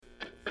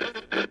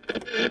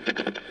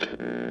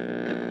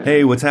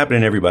Hey, what's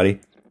happening, everybody?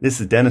 This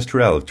is Dennis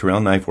Terrell of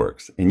Terrell Knife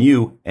Works, and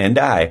you and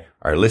I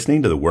are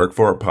listening to the Work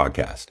For It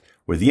podcast,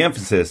 where the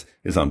emphasis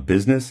is on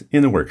business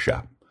in the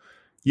workshop.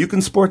 You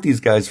can support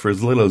these guys for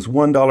as little as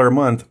 $1 a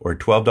month or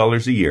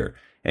 $12 a year,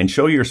 and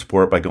show your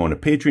support by going to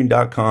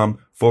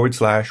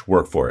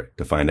patreon.com/workforit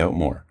to find out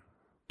more.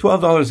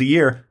 $12 a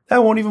year,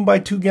 that won't even buy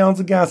 2 gallons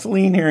of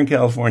gasoline here in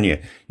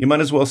California. You might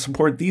as well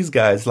support these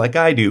guys like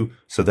I do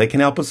so they can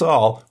help us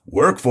all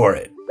work for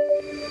it.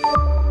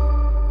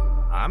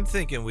 I'm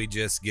thinking we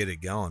just get it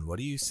going. What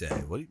do you say?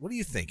 What are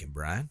you thinking,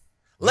 Brian?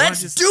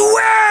 Let's do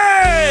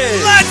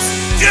it!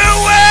 Let's do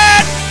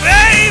it,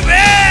 baby!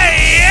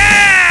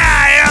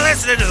 Yeah! You're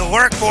listening to the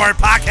Work For It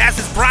podcast.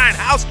 It's Brian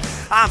House.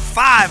 I'm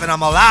 5 and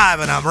I'm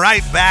alive and I'm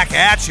right back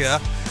at you.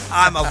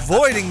 I'm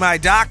avoiding my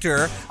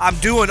doctor. I'm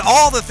doing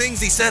all the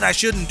things he said I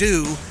shouldn't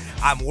do.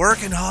 I'm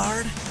working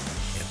hard.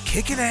 I'm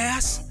kicking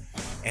ass.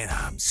 And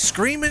I'm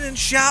screaming and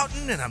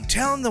shouting, and I'm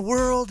telling the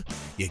world,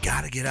 you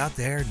gotta get out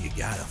there and you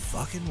gotta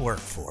fucking work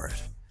for it.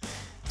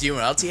 Do you know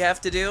what else you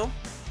have to do?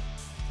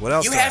 What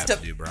else do I have to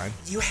do, Brian?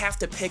 You have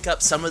to pick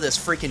up some of this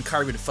freaking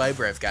carbon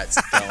fiber I've got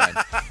going.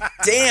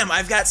 Damn,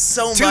 I've got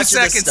so much of this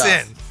stuff. 2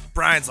 seconds in,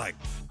 Brian's like,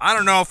 I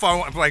don't know if I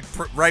want, like,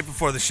 right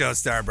before the show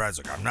started, Brian's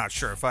like, I'm not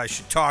sure if I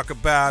should talk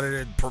about it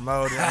and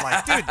promote it. I'm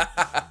like, dude,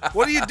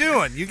 what are you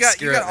doing? You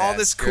got all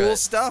this cool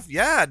stuff?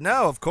 Yeah,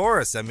 no, of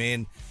course. I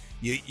mean,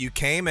 You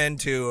came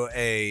into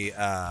a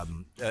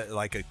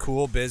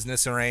cool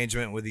business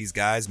arrangement with these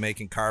guys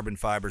making carbon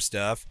fiber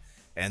stuff,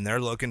 and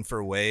they're looking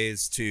for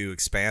ways to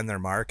expand their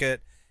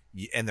market,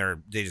 and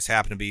they just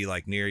happen to be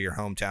like near your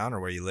hometown or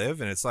where you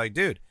live, and it's like,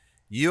 dude,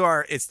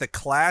 it's the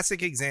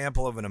classic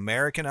example of an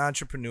American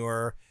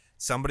entrepreneur,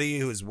 somebody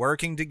who is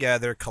working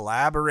together,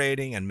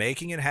 collaborating, and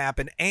making it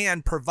happen,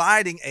 and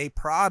providing a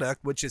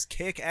product which is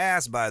kick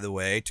ass, by the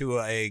way, to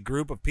a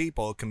group of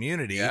people,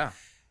 community. Yeah.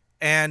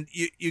 And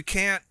you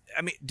can't.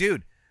 I mean,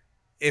 dude,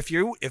 if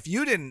you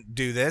didn't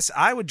do this,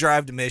 I would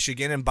drive to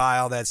Michigan and buy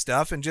all that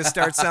stuff and just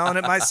start selling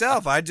it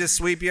myself. I'd just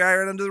sweep you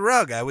right under the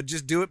rug. I would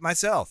just do it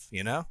myself,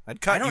 you know?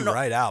 I'd cut you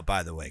right out,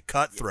 by the way.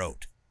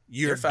 Cutthroat.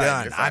 You're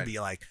done. You're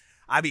fine.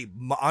 I'd be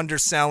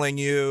underselling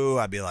you.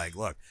 I'd be like,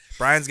 look,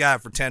 Brian's got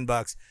it for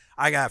 $10.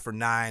 I got it for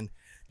 $9.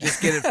 Just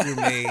get it through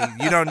me.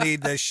 You don't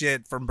need this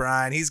shit from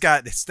Brian. He's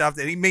got stuff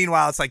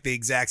meanwhile, it's like the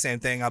exact same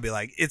thing. I'll be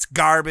like, it's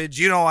garbage.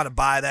 You don't want to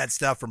buy that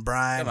stuff from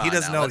Brian. He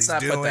doesn't know what he's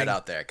doing. Let's not put that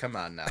out there. Come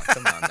on now.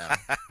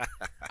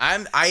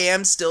 I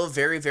am still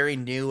very, very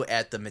new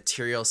at the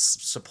material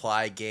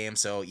supply game.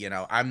 So, you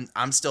know,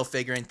 I'm still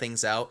figuring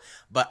things out,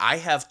 but I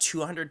have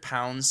 200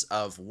 pounds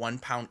of 1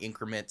 pound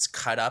increments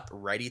cut up,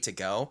 ready to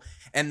go.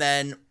 And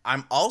then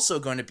I'm also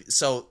going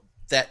to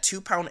that 2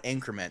 pound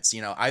increments,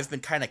 you know, I've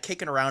been kind of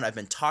kicking around. I've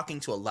been talking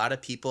to a lot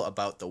of people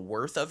about the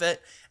worth of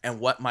it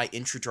and what my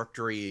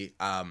introductory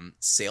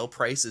sale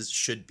prices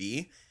should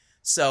be.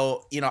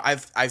 So, you know,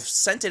 I've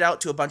sent it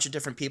out to a bunch of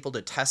different people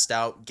to test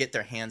out, get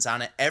their hands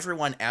on it.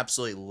 Everyone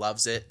absolutely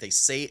loves it. They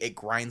say it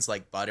grinds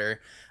like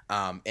butter,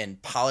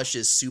 and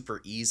polishes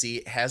super easy.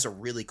 It has a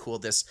really cool,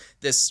 this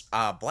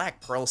black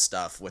pearl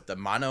stuff with the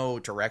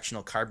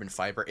mono-directional carbon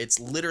fiber.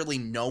 It's literally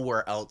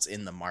nowhere else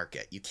in the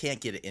market. You can't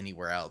get it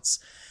anywhere else.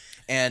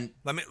 And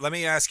let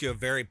me ask you a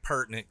very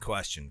pertinent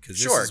question,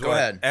 because this is go what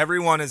ahead.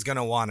 Everyone is going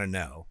to want to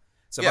know.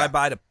 So Yeah.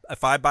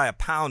 if I buy a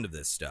pound of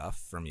this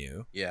stuff from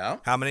you, yeah,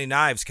 how many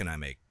knives can I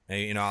make?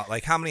 You know,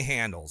 like how many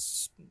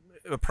handles,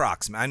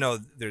 approximate? I know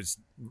there's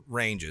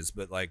ranges,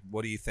 but like,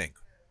 what do you think?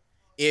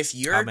 If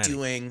you're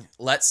doing,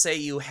 let's say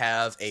you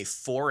have a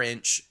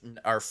 4-inch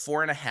or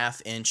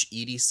 4.5-inch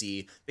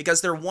EDC,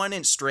 because they're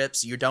 1-inch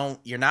strips,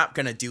 you're not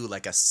gonna do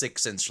like a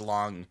 6-inch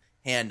long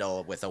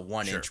handle with a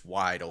 1-inch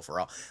wide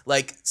overall.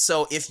 Like,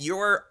 so if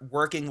you're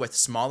working with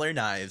smaller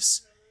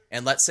knives,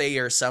 and let's say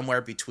you're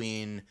somewhere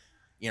between,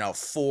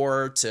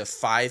 4 to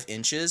 5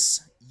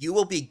 inches, you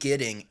will be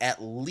getting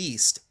at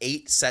least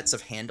 8 sets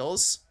of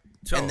handles.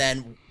 And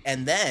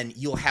then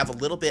you'll have a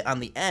little bit on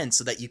the end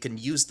so that you can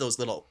use those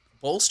little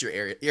bolster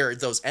area, or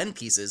those end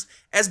pieces,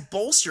 as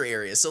bolster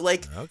areas. So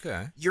like,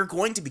 you're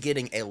going to be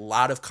getting a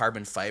lot of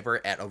carbon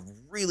fiber at a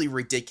really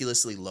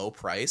ridiculously low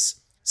price.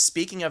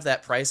 Speaking of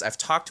that price, I've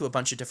talked to a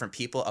bunch of different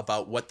people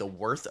about what the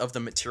worth of the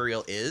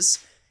material is.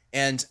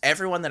 And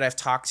everyone that I've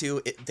talked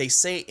to, they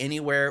say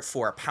anywhere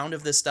for a pound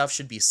of this stuff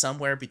should be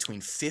somewhere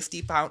between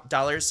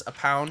 $50 a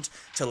pound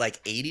to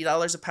like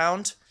 $80 a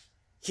pound.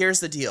 Here's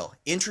the deal.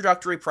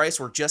 Introductory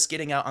price, we're just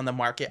getting out on the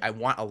market. I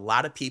want a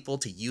lot of people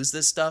to use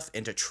this stuff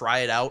and to try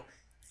it out.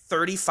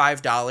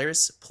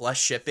 $35 plus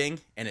shipping,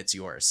 and it's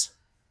yours.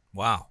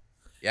 Wow.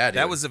 Yeah, dude.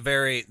 That was I'm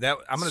going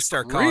to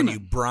start calling you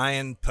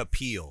Brian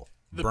Papil.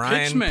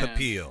 Brian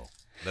Papil.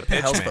 The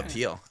hell's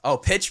Papil? Oh,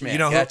 Pitchman.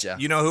 Gotcha.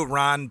 You know who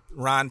Ron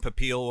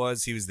Papil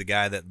was? He was the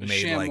guy that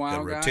made like the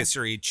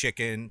rotisserie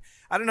chicken.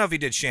 I don't know if he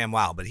did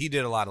ShamWow, but he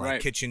did a lot of like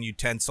kitchen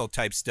utensil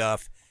type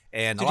stuff.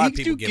 And a lot of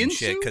people give him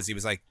shit because he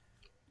was like,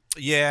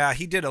 yeah,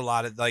 he did a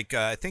lot of like,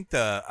 I think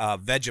the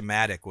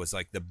Vegematic was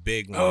like the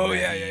big one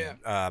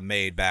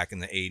made back in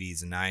the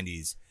 80s and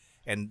 90s.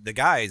 And the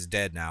guy is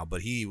dead now,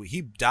 but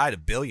he died a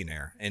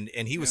billionaire, and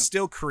he was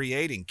still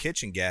creating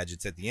kitchen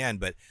gadgets at the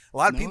end. But a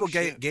lot of people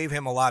gave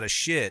him a lot of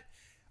shit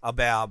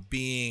about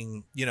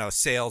being, a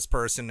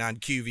salesperson on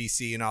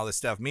QVC and all this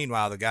stuff.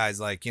 Meanwhile, the guy's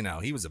like,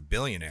 he was a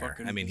billionaire.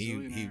 I mean,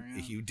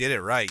 he did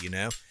it right,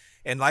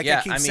 And like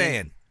I keep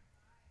saying,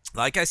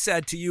 like I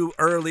said to you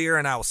earlier,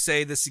 and I will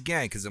say this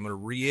again because I'm going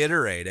to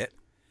reiterate it,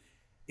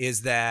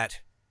 is that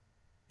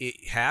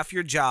half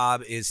your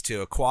job is to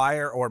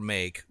acquire or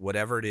make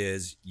whatever it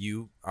is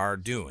you are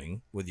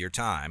doing with your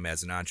time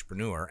as an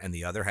entrepreneur, and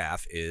the other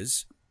half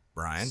is,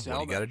 Brian, what do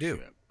you got to do?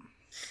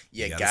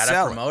 You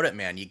gotta promote it,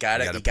 man. You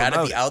gotta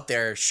be out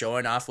there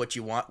showing off what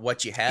you want,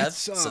 what you have,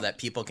 so that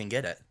people can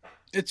get it.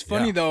 It's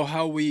funny though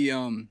how we, I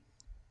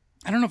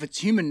don't know if it's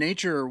human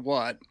nature or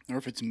what, or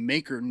if it's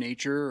maker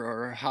nature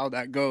or how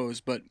that goes,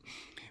 but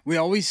we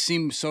always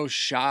seem so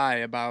shy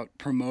about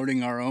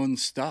promoting our own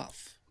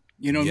stuff.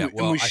 And we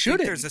shouldn't. I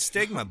think there's a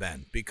stigma,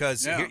 Ben,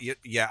 because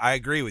I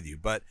agree with you,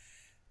 but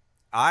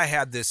I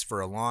had this for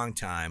a long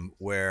time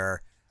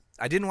where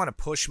I didn't want to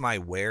push my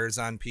wares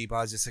on people.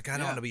 I was just like, I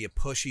don't want to be a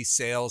pushy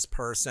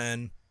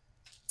salesperson,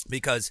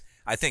 because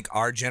I think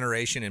our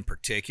generation in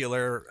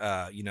particular,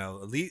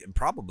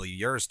 probably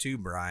yours too,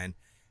 Brian,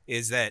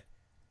 is that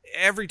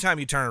every time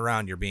you turn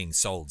around, you're being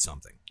sold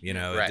something,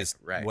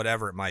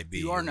 whatever it might be.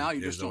 You are now.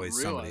 You just don't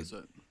realize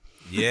it.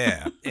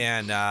 Yeah.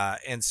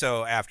 And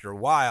so after a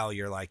while,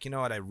 you're like, you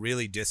know what? I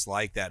really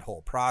dislike that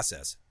whole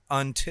process,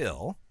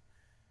 until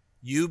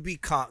you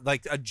become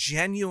like a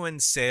genuine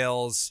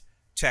sales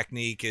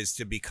technique is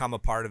to become a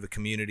part of a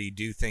community,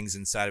 do things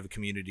inside of a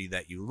community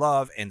that you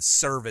love, and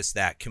service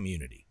that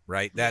community,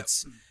 right?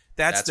 That's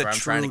the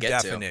true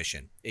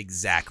definition.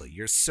 Exactly.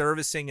 You're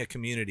servicing a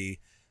community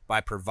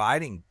by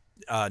providing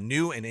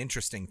new and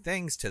interesting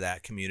things to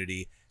that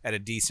community at a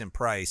decent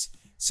price.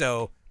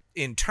 So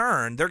in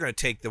turn, they're going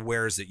to take the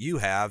wares that you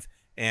have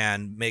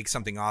and make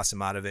something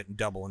awesome out of it and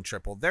double and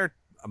triple their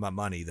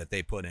money that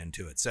they put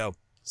into it. So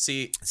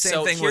same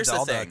thing with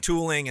all the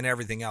tooling and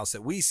everything else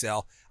that we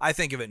sell. I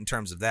think of it in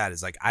terms of that,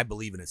 is like, I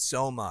believe in it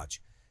so much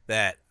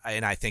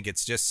and I think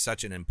it's just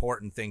such an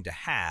important thing to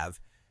have.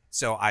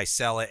 So I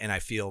sell it, and I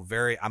feel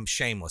I'm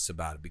shameless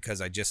about it,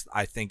 because I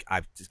think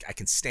I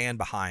can stand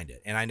behind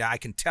it. And I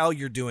can tell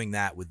you're doing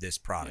that with this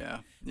product.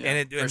 Yeah.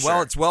 And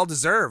it's well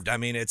deserved. I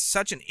mean, it's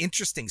such an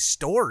interesting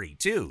story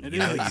too.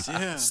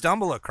 You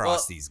stumble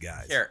across these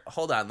guys. Here,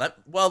 hold on.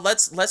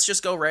 Let's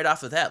just go right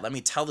off of that. Let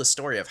me tell the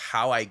story of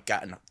how I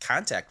got in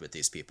contact with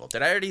these people.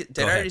 Did I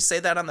already say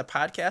that on the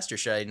podcast, or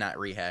should I not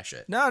rehash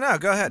it? No,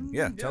 go ahead.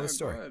 Yeah, tell the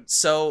story.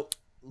 So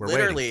We're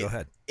literally, waiting. Go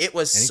ahead. It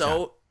was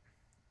anytime.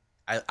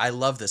 I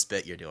love this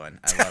bit you're doing.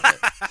 I love it.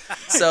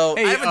 So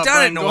hey, I haven't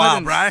done it in a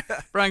while, Brian.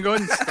 Brian, go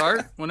ahead and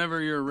start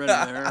whenever you're ready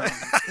there.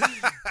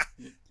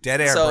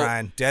 Dead air,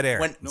 Brian. Dead air.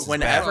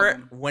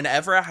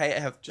 Whenever I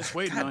have, just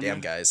waiting on damn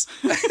you guys.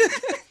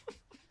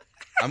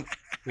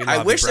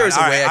 I wish there was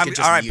a way I could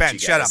just all right, mute Ben, you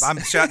shut guys. up. I'm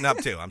shutting up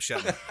too. I'm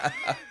shutting up.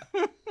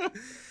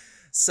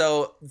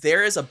 So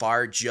there is a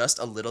bar just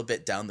a little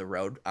bit down the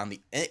road in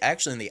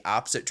the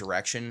opposite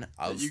direction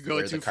of you go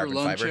where to the carbon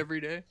for lunch fiber. every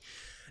day.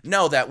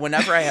 No, that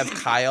whenever I have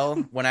Kyle,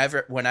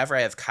 whenever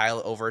I have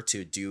Kyle over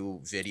to do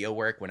video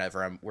work,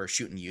 whenever we're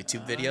shooting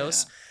YouTube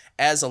videos,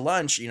 as a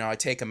lunch, I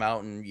take him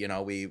out and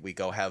we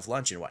go have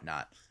lunch and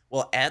whatnot.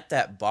 Well, at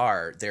that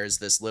bar, there's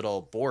this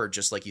little board,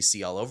 just like you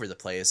see all over the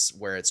place,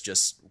 where it's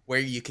just where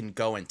you can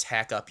go and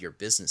tack up your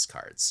business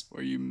cards.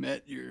 Where you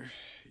met your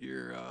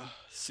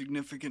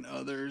significant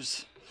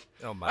others.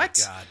 Oh my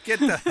God! Get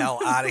the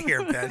hell out of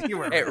here, Ben. You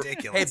were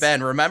ridiculous. Hey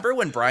Ben, remember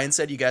when Brian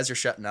said you guys are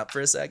shutting up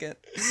for a second?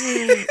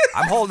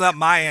 I'm holding up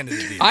my end of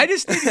the deal. I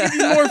just need to give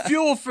you more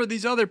fuel for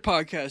these other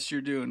podcasts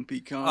you're doing,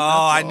 Pecan.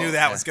 Oh, I knew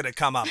that was going to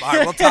come up. All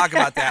right, we'll talk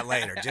about that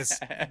later.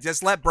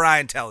 Just let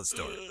Brian tell his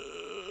story.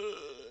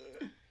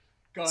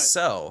 Go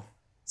ahead.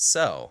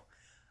 So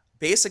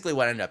basically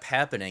what ended up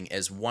happening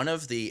is one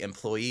of the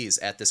employees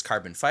at this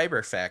carbon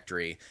fiber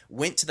factory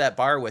went to that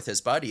bar with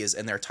his buddies,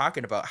 and they're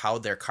talking about how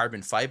their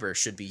carbon fiber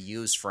should be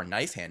used for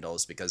knife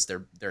handles because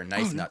they're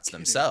knife nuts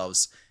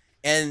themselves.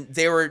 And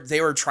they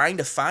were trying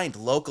to find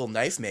local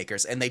knife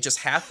makers, and they just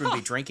happened to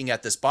be drinking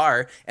at this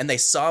bar, and they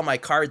saw my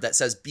card that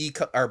says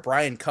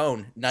Brian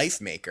Cohn, knife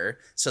maker.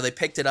 So they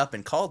picked it up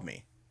and called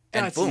me.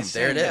 And That's boom,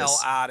 insane. there it is. Hell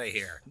out of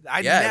here. I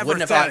It never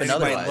wouldn't have thought happened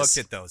anybody otherwise. looked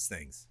at those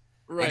things.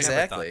 Right. Exactly. I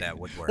never thought that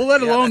would work. Well,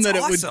 let alone that's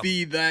that awesome. it would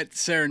be that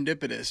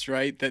serendipitous,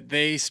 right? That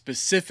they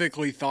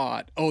specifically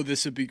thought, oh,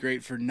 this would be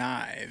great for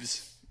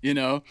knives,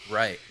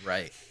 Right.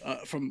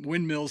 From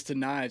windmills to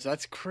knives.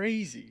 That's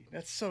crazy.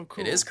 That's so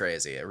cool. It is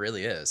crazy. It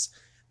really is.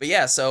 But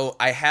yeah, so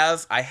I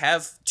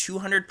have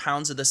 200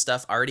 pounds of this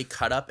stuff already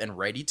cut up and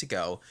ready to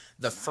go.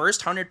 The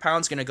first 100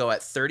 pounds going to go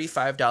at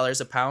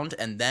 $35 a pound,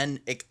 and then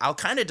I'll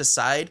kind of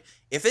decide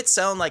if it's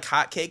selling like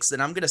hotcakes, then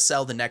I'm going to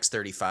sell the next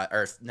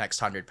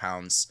 100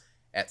 pounds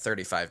at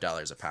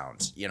 $35 a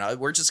pound.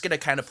 We're just going to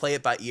kind of play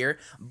it by ear,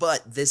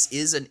 but this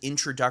is an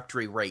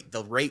introductory rate.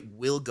 The rate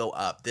will go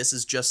up. This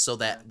is just so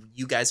that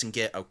you guys can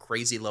get a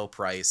crazy low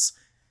price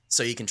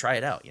so you can try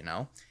it out,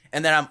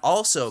 And then I'm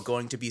also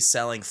going to be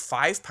selling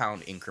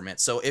 5-pound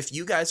increments. So if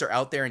you guys are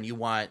out there and you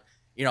want,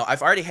 you know,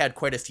 I've already had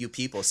quite a few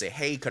people say,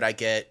 hey, could I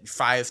get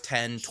 5,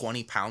 10,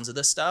 20 pounds of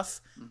this stuff?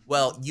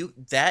 Well,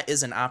 that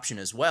is an option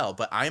as well,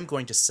 but I'm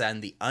going to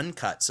send the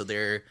uncut. So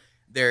they're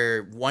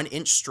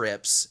 1-inch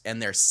strips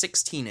and they're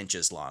 16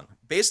 inches long.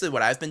 Basically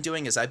what I've been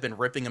doing is I've been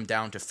ripping them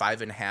down to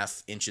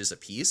 5.5 inches a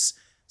piece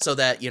so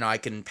that, you know, I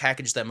can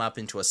package them up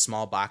into a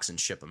small box and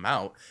ship them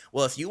out.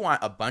 Well, if you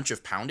want a bunch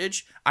of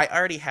poundage, I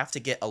already have to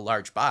get a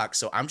large box.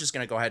 So I'm just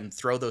going to go ahead and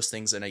throw those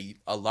things in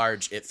a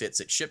large It Fits,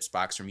 It Ships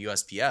box from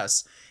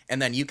USPS. And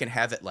then you can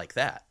have it like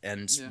that.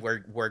 And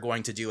we're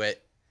going to do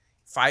it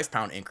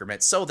 5-pound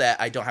increments so that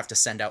I don't have to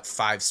send out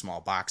 5 small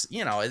boxes.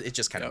 You know, it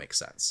just kind of makes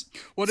sense.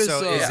 What is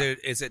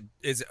is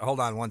it hold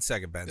on one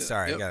second, Ben.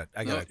 Sorry,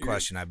 I got a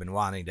question I've been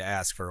wanting to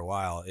ask for a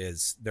while.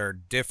 Is there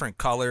different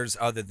colors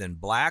other than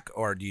black,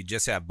 or do you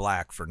just have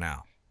black for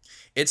now?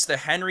 It's the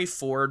Henry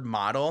Ford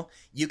model.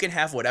 You can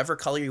have whatever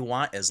color you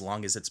want as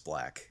long as it's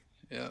black.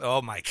 Yeah.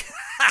 Oh my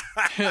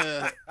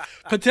god.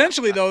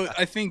 Potentially though,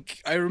 I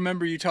think I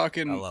remember you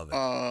talking I love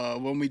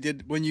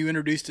it. when you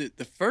introduced it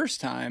the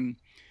first time.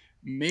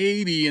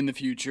 Maybe in the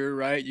future,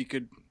 right? You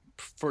could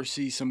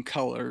foresee some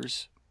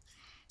colors.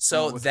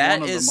 So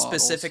that is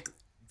specific.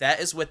 That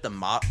is with the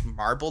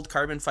marbled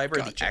carbon fiber,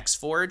 the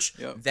X-Forge.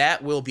 Yep.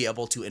 That will be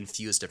able to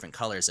infuse different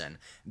colors in.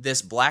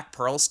 This black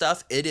pearl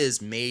stuff, it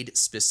is made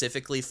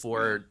specifically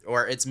for,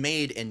 or it's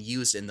made and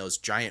used in those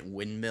giant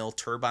windmill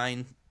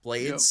turbine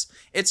blades. Yep.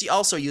 It's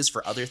also used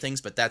for other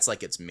things, but that's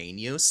like its main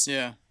use.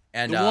 Yeah.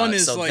 And one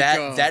is so like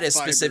that is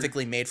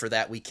specifically made for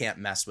that. We can't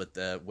mess with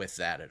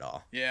that at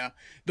all. Yeah,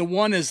 the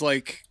one is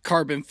like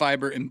carbon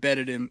fiber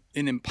embedded in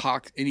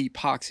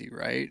epoxy,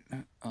 right?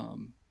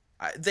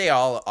 They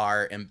all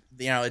are. You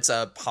know, it's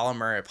a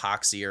polymer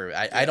epoxy, or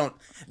I don't.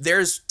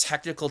 There's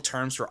technical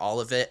terms for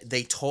all of it.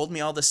 They told me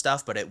all this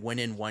stuff, but it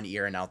went in one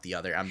ear and out the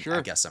other.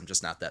 I guess I'm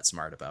just not that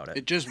smart about it.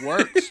 It just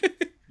works.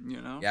 You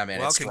know? Yeah,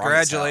 man. Well,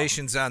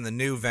 congratulations on the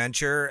new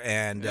venture,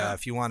 and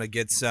if you want to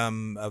get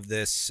some of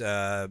this,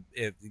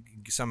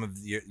 some of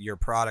your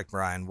product,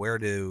 Brian, where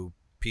do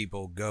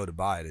people go to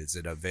buy it? Is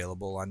it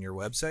available on your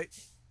website?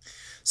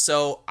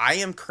 So I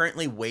am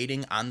currently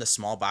waiting on the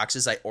small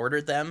boxes. I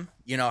ordered them.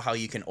 You know how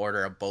you can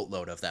order a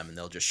boatload of them and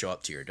they'll just show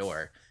up to your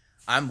door.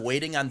 I'm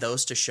waiting on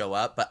those to show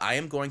up, but I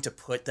am going to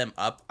put them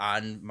up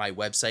on my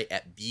website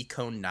at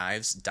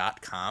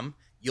bconeknives.com.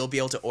 You'll be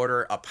able to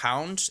order a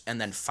pound and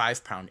then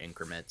 5-pound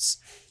increments.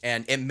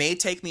 And it may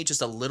take me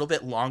just a little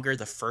bit longer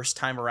the first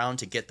time around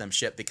to get them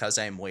shipped because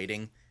I am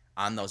waiting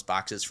on those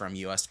boxes from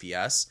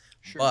USPS.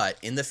 Sure. But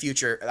in the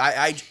future,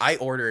 I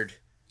ordered,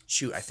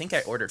 I think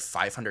I ordered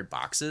 500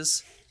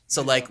 boxes.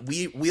 So like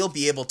we'll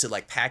be able to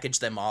like package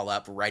them all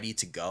up ready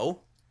to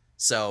go.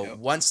 So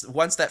once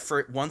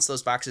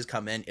those boxes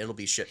come in, it'll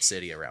be Ship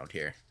City around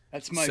here.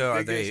 That's my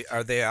biggest...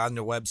 are they on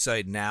the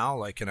website now?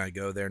 Like, can I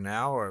go there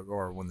now,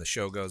 or when the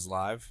show goes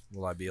live,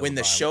 will I be able? When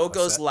the show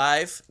goes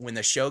live,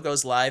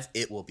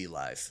 it will be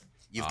live.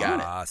 You've got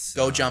it.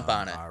 Go jump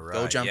on it. Right.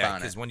 Go jump on it.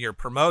 Because when you're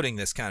promoting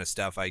this kind of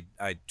stuff, I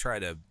try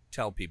to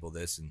tell people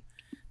this, and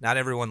not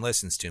everyone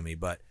listens to me,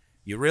 but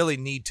you really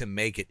need to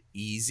make it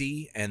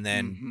easy, and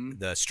then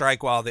the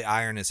strike while the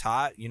iron is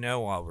hot. You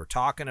know, while we're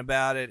talking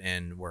about it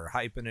and we're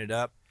hyping it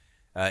up.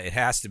 It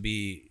has to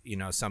be, you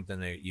know,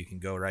 something that you can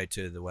go right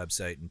to the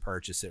website and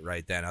purchase it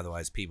right then.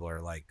 Otherwise, people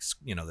are like,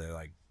 you know, they're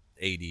like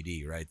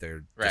ADD, right?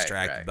 They're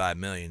distracted by a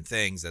million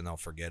things and they'll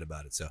forget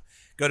about it. So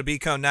go to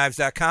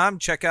bconeknives.com,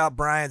 check out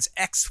Brian's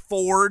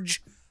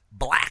X-Forge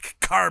black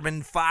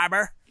carbon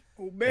fiber,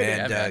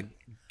 and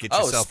get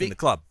yourself in the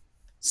club.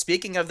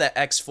 Speaking of that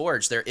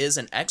X-Forge, there is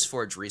an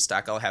X-Forge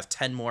restock. I'll have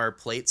 10 more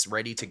plates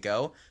ready to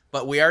go.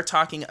 But we are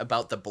talking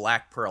about the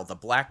Black Pearl. The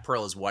Black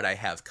Pearl is what I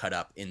have cut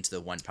up into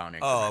the 1-pound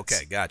increments. Oh,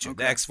 okay, gotcha.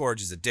 Okay. The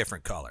X-Forge is a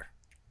different color.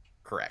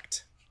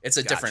 Correct. It's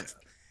a different...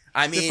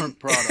 I mean... Different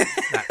product.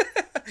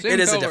 It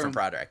is a different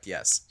product,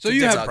 yes. So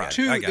you have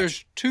two...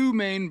 There's two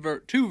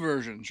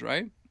versions,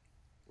 right?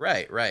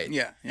 Right.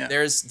 Yeah.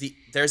 There's the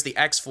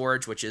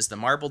X-Forge, which is the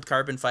marbled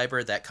carbon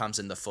fiber that comes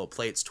in the full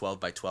plates, 12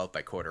 by 12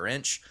 by 1/4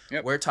 inch.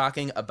 Yep. We're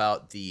talking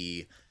about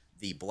the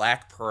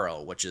Black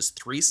Pearl, which is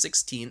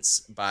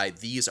 3/16 by,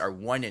 these are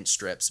 1-inch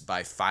strips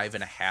by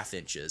 5.5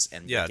 inches,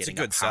 and you're getting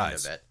a pound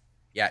of it.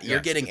 Yeah, you're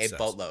getting a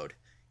boatload.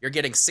 You're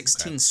getting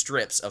 16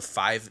 strips of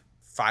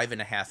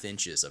 5.5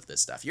 inches of this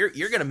stuff.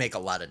 You're gonna make a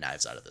lot of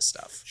knives out of this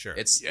stuff. Sure,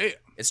 it's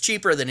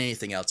cheaper than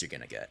anything else you're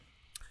gonna get.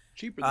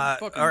 Cheaper than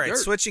fucking all right, dirt.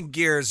 Switching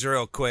gears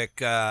real quick,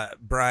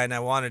 Brian, I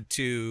wanted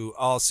to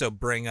also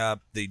bring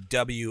up the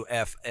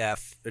WFII,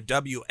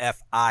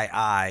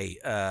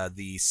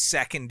 the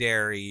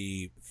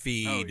secondary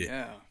feed. Oh,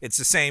 yeah. It's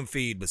the same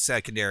feed, but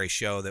secondary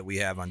show that we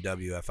have on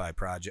WFI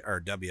Project,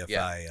 or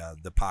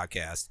WFI, the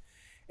podcast.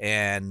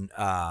 And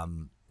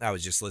I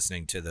was just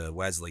listening to the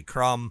Wesley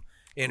Crum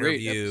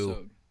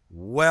interview.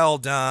 Well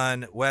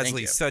done.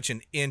 Wesley's such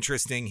an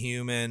interesting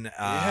human,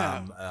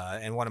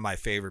 and one of my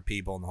favorite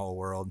people in the whole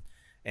world.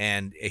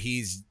 And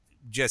he's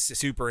just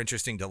super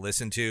interesting to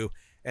listen to.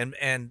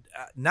 and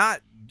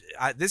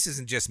this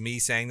isn't just me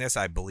saying this,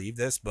 I believe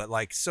this, but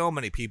like so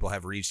many people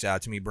have reached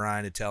out to me,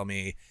 Brian, to tell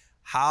me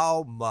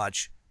how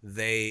much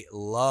they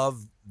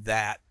love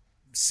that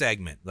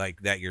segment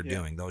like that you're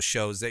doing, those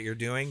shows that you're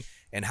doing,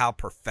 and how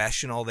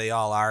professional they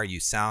all are. You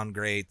sound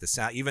great. The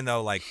sound, even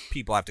though like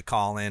people have to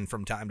call in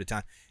from time to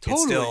time, it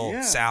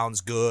still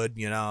sounds good.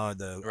 You know,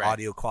 the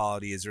audio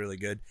quality is really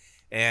good.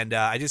 And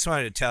I just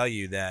wanted to tell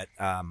you that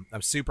I'm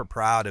super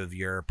proud of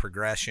your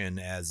progression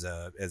as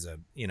a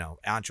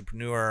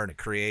entrepreneur and a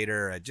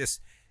creator.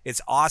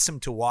 It's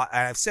awesome to watch.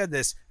 I've said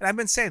this, and I've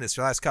been saying this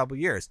for the last couple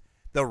of years.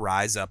 The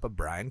rise up of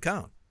Brian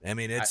Cohn. I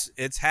mean,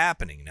 it's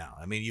happening now.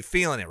 I mean, you're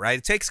feeling it, right?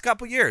 It takes a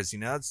couple of years,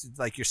 It's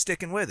like you're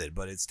sticking with it,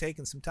 but it's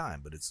taking some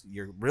time. But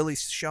you're really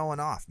showing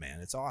off, man.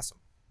 It's awesome.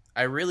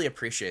 I really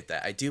appreciate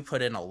that. I do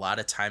put in a lot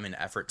of time and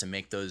effort to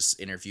make those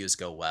interviews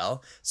go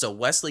well. So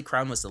Wesley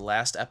Crown was the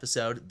last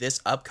episode. This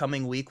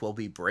upcoming week will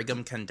be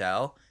Brigham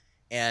Kendall.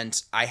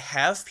 And I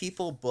have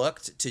people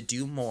booked to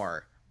do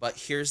more.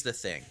 But here's the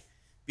thing.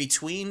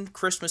 Between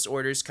Christmas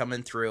orders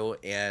coming through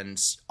and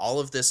all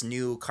of this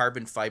new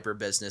carbon fiber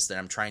business that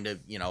I'm trying to,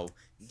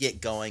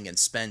 get going and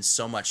spend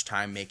so much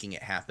time making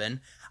it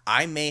happen,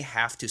 I may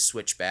have to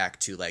switch back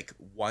to like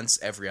once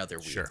every other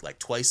week, like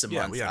twice a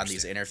month on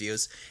these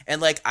interviews.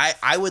 And like,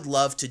 I would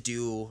love to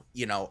do,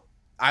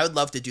 I would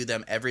love to do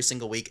them every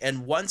single week.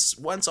 And once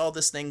all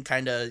this thing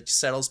kind of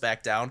settles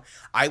back down,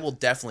 I will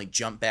definitely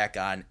jump back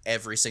on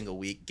every single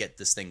week, get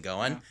this thing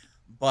going. Yeah.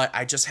 But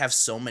I just have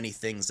so many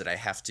things that I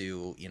have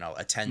to,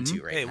 attend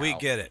to right now. Hey, we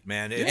get it,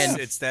 man.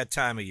 It's that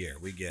time of year.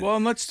 We get it. Well,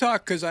 and let's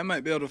talk, because I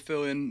might be able to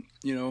fill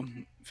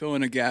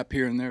in a gap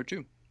here and there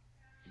too.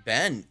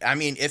 Ben, I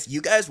mean, if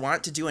you guys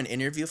want to do an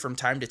interview from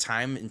time to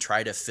time and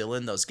try to fill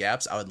in those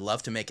gaps, I would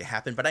love to make it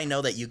happen. But I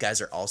know that you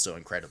guys are also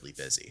incredibly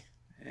busy.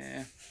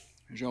 Yeah.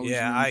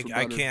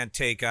 I can't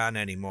take on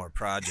any more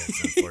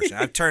projects, unfortunately.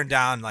 I've turned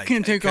down like...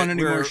 Can't take on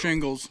any more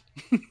shingles.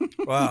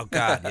 Well,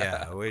 God,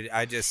 yeah.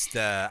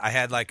 I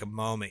had like a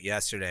moment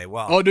yesterday.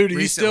 Well, oh, dude, are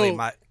you still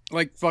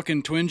like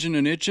fucking twinging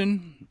and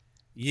itching?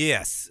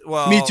 Yes.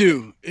 Well, me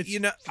too. It's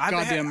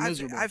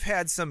miserable. I've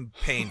had some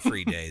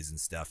pain-free days and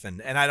stuff, and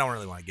I don't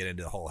really want to get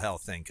into the whole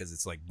health thing because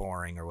it's like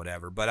boring or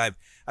whatever. But I've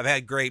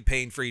had great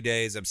pain-free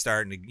days. I'm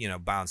starting to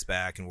bounce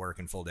back and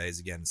working full days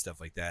again and stuff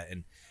like that.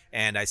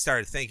 And I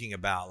started thinking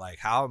about like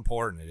how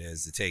important it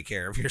is to take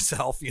care of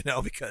yourself,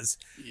 because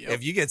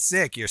if you get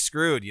sick, you're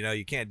screwed.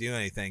 You can't do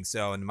anything.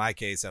 So in my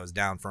case, I was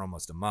down for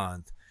almost a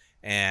month.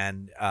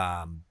 And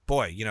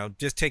boy,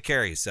 just take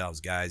care of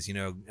yourselves, guys.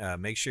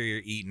 Make sure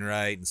you're eating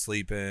right and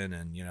sleeping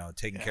and,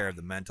 taking care of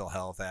the mental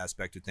health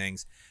aspect of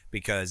things,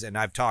 and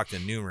I've talked to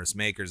numerous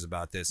makers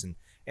about this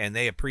and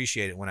they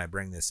appreciate it when I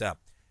bring this up.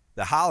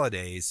 The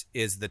holidays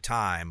is the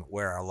time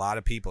where a lot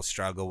of people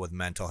struggle with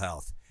mental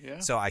health. Yeah.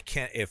 So I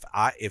can't,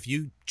 if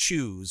you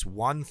choose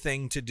one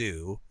thing to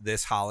do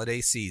this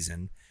holiday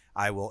season,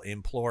 I will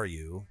implore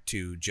you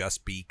to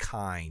just be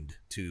kind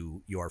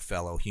to your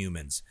fellow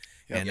humans.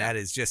 And that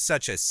is just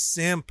such a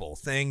simple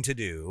thing to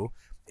do.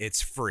 It's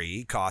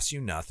free, costs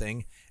you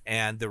nothing,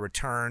 and the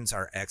returns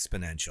are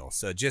exponential.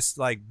 So just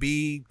like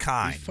be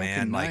kind,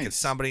 man. Nice. Like if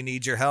somebody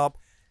needs your help,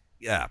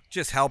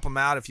 just help them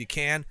out if you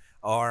can.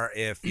 Or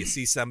if you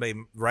see somebody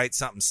write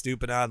something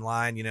stupid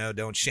online,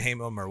 don't shame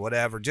them or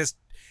whatever. Just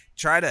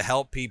try to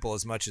help people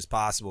as much as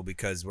possible,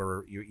 because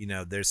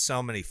there's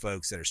so many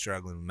folks that are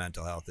struggling with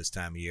mental health this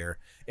time of year,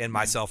 and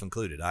myself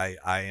included.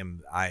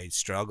 I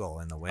struggle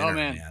in the winter, oh,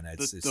 man.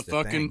 It's the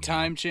fucking thing,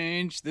 time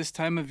change this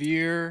time of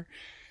year.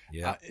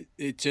 Yeah,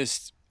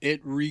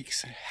 it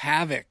wreaks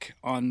havoc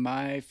on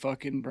my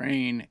fucking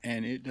brain,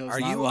 and it does. Are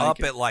not you like up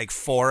it. at like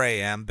 4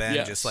 a.m., Ben?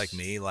 Yes. Just like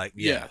me? Like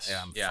yes,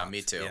 yeah,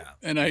 me too. Yeah.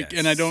 And I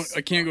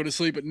can't go to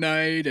sleep at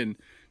night, and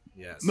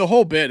yes. the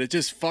whole bit, it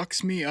just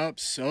fucks me up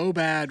so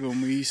bad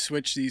when we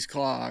switch these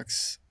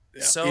clocks.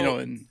 So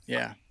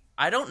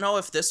I don't know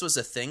if this was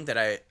a thing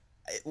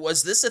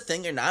was this a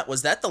thing or not?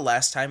 Was that the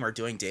last time we're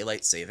doing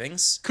daylight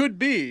savings? Could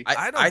be.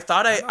 I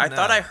thought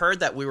I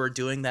heard that we were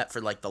doing that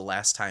for like the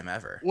last time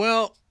ever.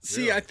 Well,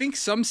 see, really? I think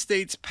some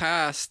states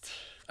passed.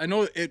 I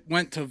know it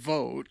went to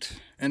vote,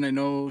 and I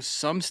know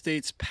some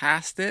states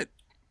passed it,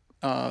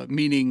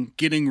 meaning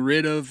getting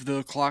rid of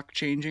the clock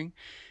changing,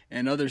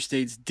 and other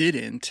states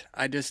didn't.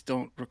 I just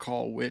don't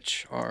recall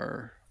which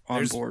are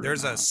on board.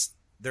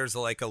 There's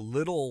like a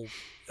little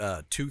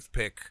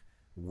toothpick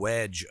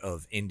wedge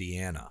of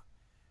Indiana.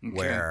 Okay.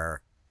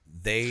 Where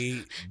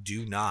they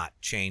do not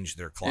change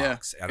their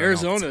clocks. Yeah.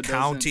 Arizona doesn't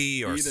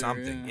county or either,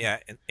 something. Yeah,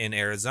 in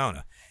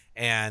Arizona.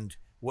 And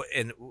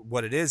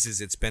what it is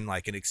it's been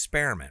like an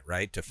experiment,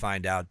 right? To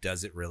find out,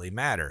 does it really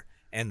matter?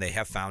 And they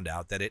have found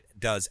out that it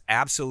does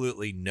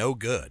absolutely no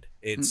good.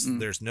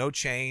 There's no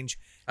change.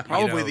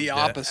 Probably the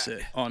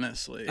opposite,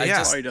 honestly. It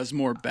probably does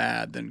more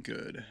bad than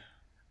good.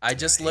 I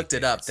just looked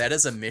it up. That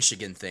is a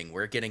Michigan thing.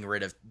 We're getting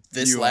rid of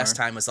this.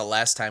 Time was the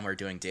last time we're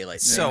doing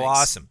daylight savings. So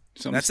awesome.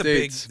 That's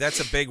states.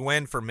 a big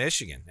win for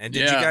Michigan. And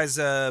did you guys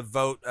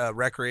vote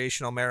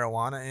recreational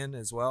marijuana in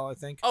as well, I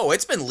think? Oh,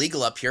 it's been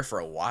legal up here for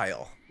a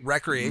while.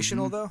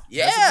 Recreational though?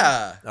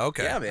 Yeah.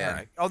 Okay. Yeah, man.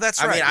 Right. Oh,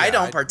 that's right. I mean, I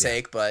don't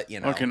partake, but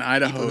fucking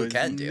Idaho who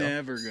can is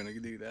never gonna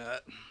do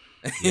that.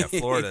 Yeah,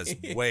 Florida's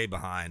way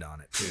behind on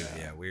it too.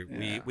 Yeah,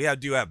 we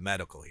do have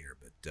medical here,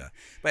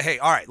 but hey,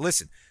 all right,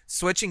 listen.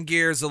 Switching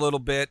gears a little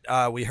bit,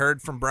 we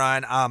heard from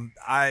Brian.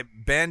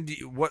 Ben,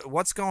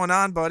 what's going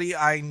on, buddy?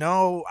 I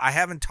know I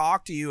haven't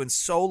talked to you in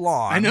so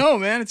long. I know,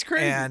 man. It's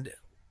crazy. And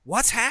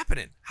what's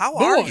happening? How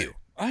are you?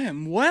 I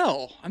am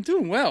well. I'm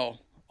doing well.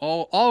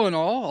 All in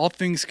all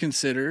things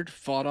considered,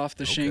 fought off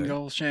the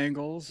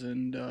shingles,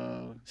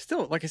 and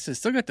still, like I said,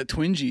 still got the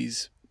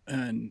twingies,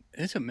 and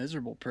it's a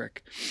miserable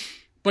prick,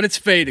 but it's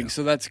fading,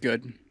 so that's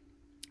good.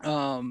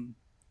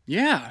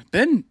 Yeah,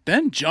 been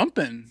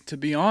jumping, to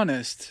be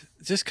honest.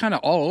 Just kind of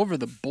all over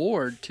the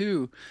board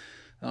too.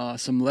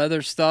 Some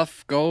leather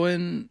stuff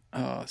going.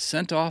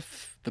 Sent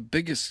off the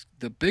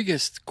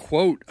biggest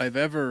quote I've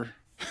ever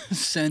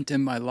sent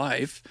in my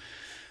life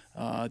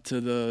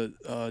to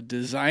the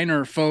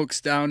designer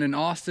folks down in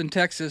Austin,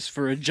 Texas,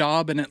 for a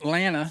job in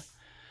Atlanta,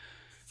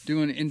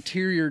 doing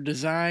interior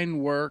design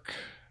work,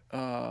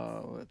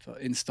 with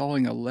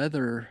installing a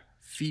leather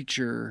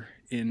feature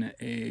in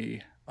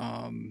a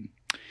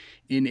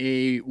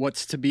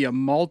what's to be a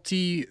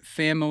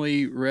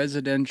multi-family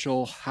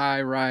residential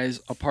high-rise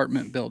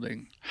apartment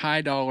building,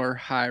 high-dollar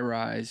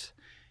high-rise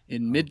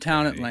in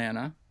Midtown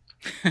Atlanta.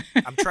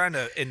 I'm trying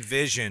to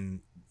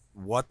envision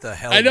what the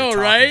hell I know, you're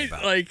right?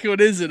 about. Like,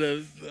 what is it,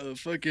 a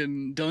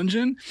fucking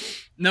dungeon?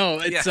 No,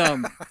 it's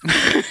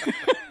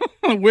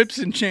whips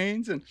and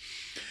chains and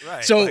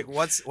right. So like,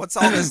 what's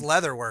all this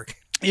leather work?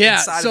 Yeah,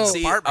 inside so of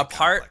the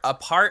apartment a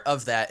part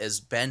of that is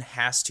Ben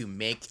has to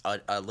make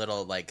a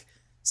little like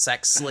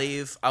sex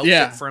slave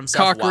outfit for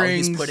himself cock while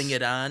rings, he's putting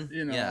it on.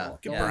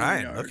 Look at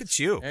Brian, look at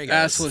you.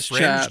 Assless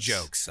Fringe chaps.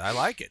 jokes. I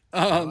like it.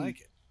 I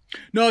like it.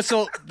 No,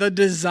 so the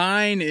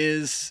design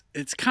it's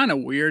kind of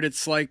weird.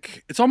 It's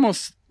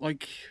almost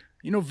like,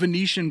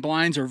 Venetian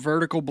blinds or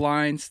vertical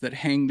blinds that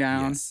hang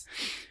down. Yes.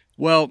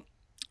 Well,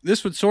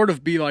 this would sort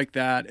of be like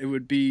that. It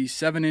would be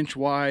 7-inch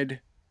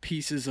wide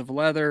pieces of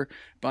leather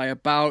by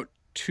about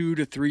 2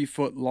 to 3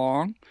 foot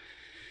long.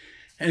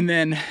 And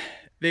then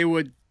they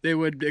would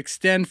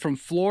extend from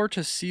floor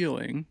to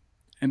ceiling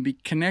and be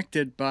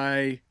connected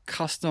by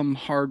custom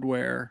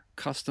hardware,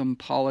 custom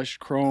polished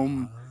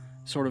chrome,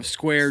 sort of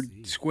square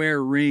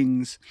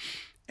rings.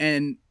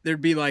 And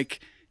there'd be like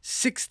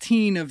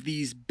 16 of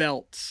these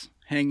belts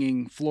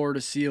hanging floor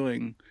to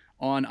ceiling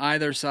on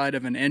either side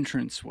of an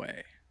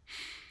entranceway.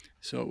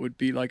 So it would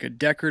be like a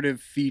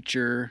decorative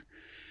feature.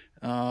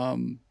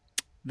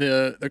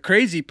 The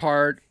crazy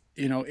part,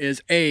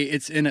 is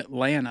it's in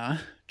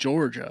Atlanta,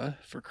 Georgia,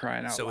 for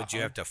crying out loud. So would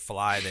you have to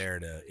fly there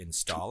to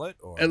install it,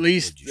 or at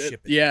least would you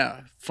ship it?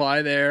 Yeah,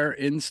 fly there,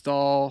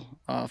 install,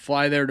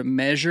 fly there to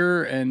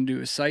measure and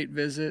do a site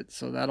visit.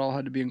 So that all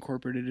had to be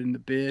incorporated in the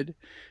bid.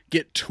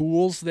 Get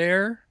tools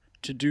there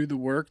to do the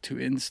work to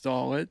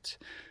install it.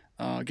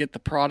 Get the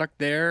product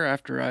there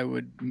after I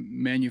would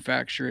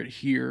manufacture it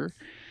here.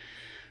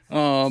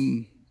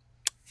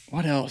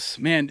 What else?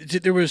 Man,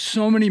 there was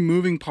so many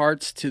moving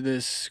parts to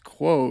this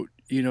quote,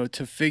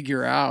 to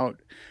figure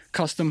out.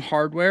 Custom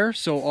hardware.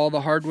 So all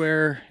the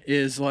hardware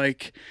is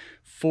like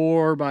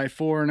 4 by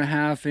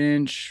 4.5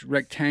 inch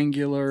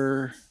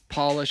rectangular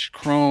polished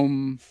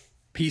chrome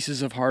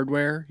pieces of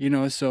hardware,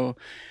 so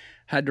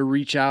had to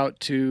reach out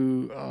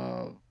to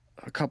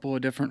a couple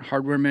of different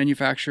hardware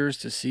manufacturers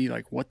to see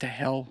like what the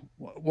hell,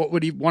 what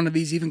would one of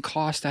these even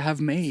cost to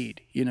have made,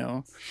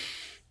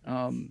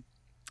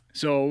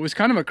 so it was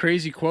kind of a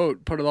crazy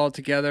quote, put it all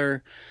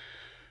together.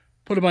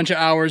 Put a bunch of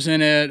hours in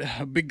it.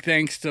 A big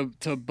thanks to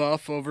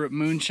Buff over at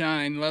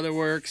Moonshine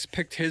Leatherworks.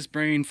 Picked his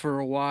brain for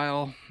a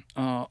while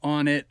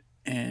on it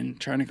and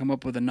trying to come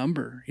up with a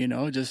number,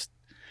 just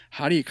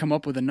how do you come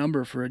up with a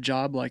number for a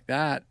job like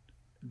that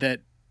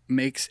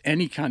makes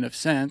any kind of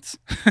sense?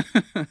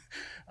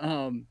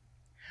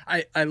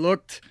 I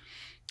looked,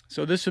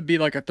 so this would be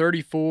like a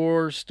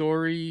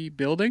 34-story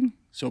building.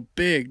 So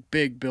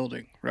big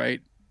building,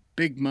 right?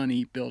 Big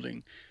money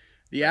building.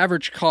 The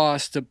average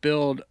cost to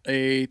build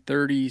a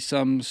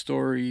 30-some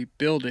story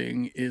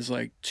building is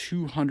like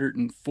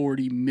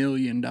 $240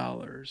 million.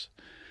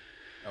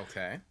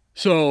 Okay.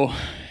 So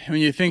when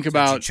you think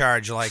about... you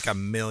charge like $1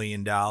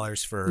 million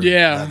for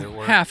leather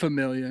work?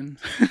 $500,000.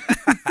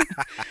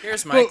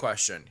 Here's my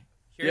question.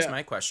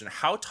 My question.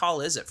 How tall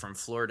is it from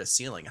floor to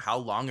ceiling? How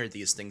long are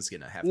these things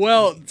going to have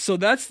to be? So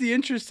that's the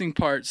interesting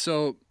part.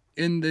 So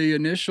in the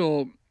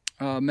initial...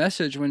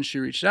 message when she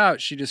reached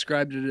out, she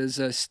described it as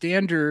a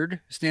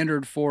standard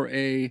for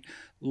a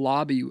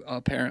lobby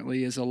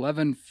apparently is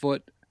 11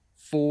 foot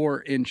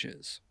 4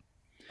 inches.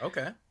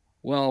 Okay.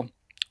 Well,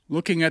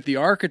 looking at the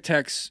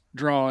architect's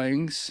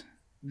drawings,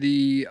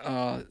 the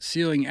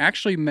ceiling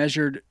actually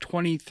measured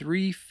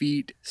 23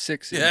 feet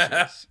 6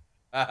 inches.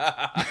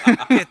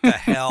 Get the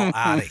hell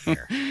out of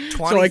here.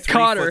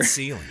 23-foot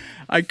ceiling.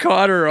 I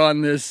caught her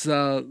on this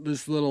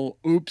this little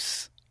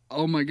oops.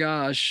 Oh my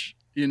gosh.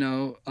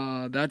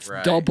 That's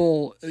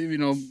double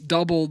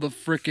the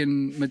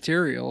freaking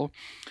material.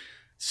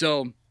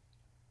 So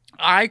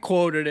I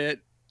quoted it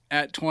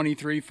at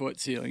 23-foot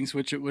ceilings,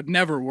 which it would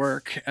never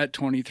work at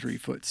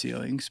 23-foot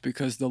ceilings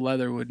because the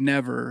leather would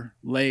never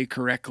lay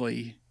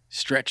correctly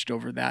stretched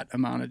over that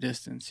amount of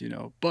distance,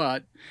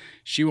 but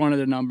she wanted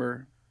a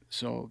number.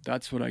 So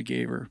that's what I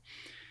gave her.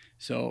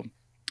 So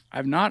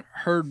I've not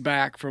heard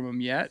back from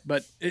him yet,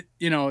 but it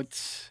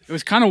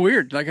was kind of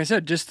weird. Like I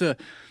said, just to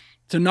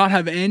not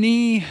have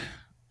any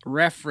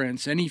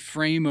reference, any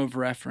frame of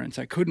reference.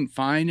 I couldn't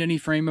find any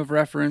frame of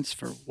reference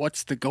for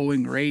what's the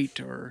going rate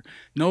or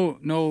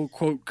no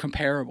quote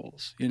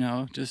comparables,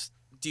 just.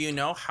 Do you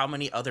know how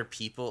many other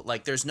people,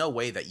 like there's no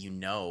way that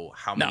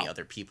how many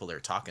other people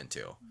they're talking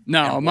to.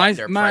 No, and what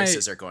their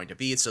prices are going to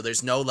be. So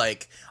there's no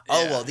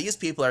well, these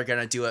people are going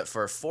to do it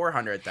for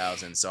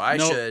 $400,000. So I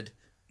should.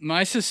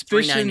 My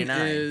suspicion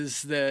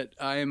is that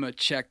I am a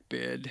check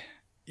bid,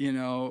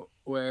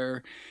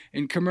 where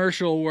in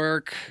commercial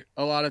work,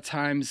 a lot of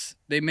times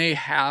they may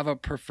have a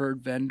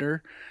preferred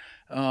vendor.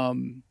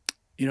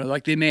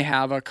 Like they may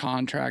have a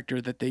contractor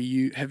that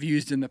they have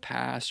used in the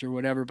past or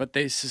whatever, but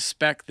they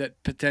suspect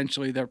that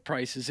potentially their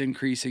price is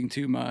increasing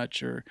too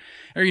much or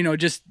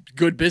just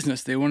good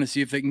business. They want to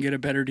see if they can get a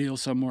better deal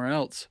somewhere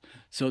else.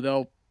 So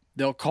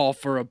they'll call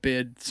for a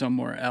bid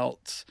somewhere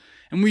else.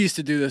 And we used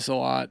to do this a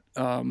lot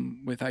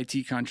with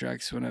IT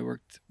contracts when I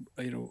worked,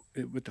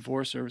 with the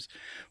Forest Service.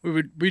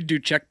 We'd do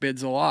check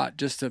bids a lot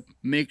just to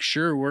make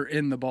sure we're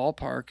in the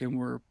ballpark and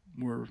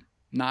we're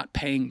not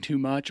paying too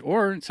much,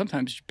 or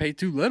sometimes you pay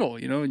too little,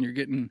 and you're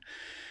getting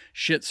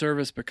shit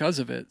service because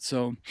of it.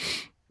 So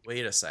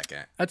wait a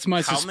second. That's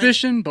my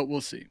suspicion, but we'll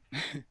see.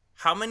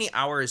 How many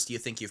hours do you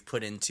think you've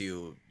put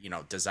into,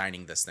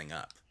 designing this thing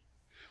up?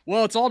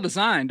 Well, it's all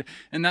designed,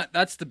 and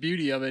that's the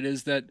beauty of it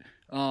is that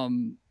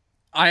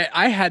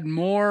I had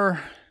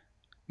more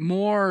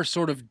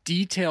sort of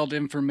detailed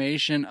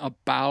information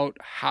about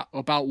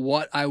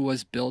what I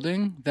was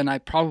building than I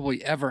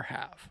probably ever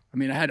have. I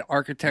mean, I had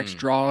architect's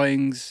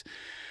drawings.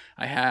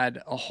 I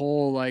had a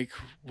whole, what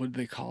do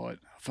they call it?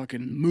 A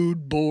fucking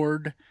mood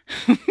board.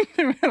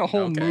 They had a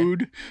whole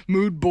mood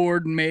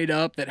board made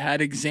up that had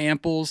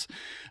examples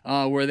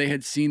where they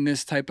had seen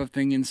this type of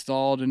thing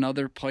installed in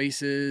other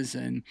places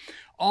and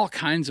all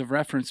kinds of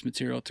reference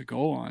material to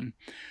go on.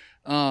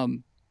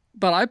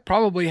 But I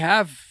probably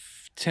have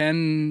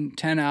 10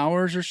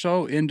 hours or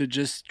so into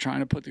just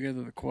trying to put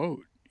together the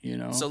quote,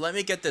 So let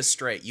me get this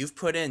straight. You've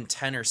put in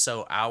 10 or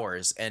so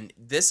hours, and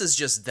this is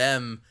just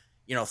them,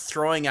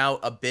 throwing out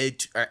a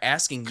bid or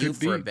asking you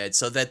for a bid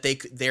so that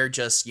they're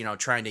just,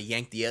 trying to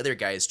yank the other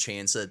guy's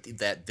chain so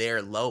that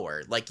they're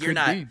lower. Like you're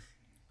not.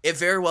 It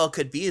very well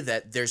could be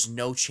that there's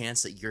no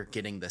chance that you're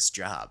getting this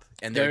job,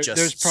 and they're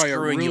just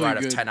screwing you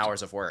out of 10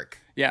 hours of work.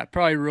 Yeah,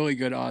 probably really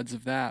good odds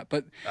of that.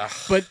 But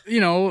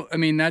I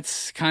mean,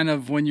 that's kind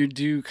of when you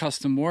do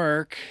custom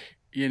work,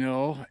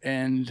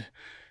 and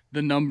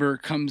the number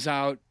comes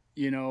out,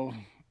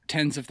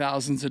 tens of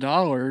thousands of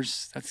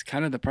dollars. That's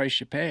kind of the price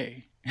you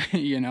pay.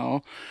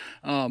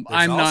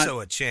 There's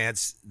also a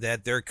chance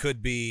that there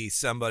could be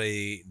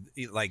somebody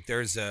like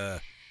there's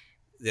a.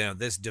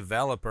 This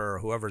developer,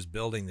 whoever's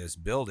building this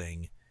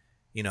building,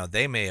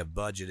 they may have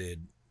budgeted,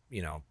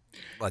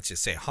 let's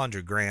just say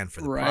 $100,000 for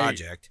the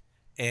project,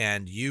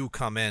 and you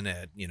come in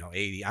at,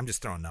 80. I'm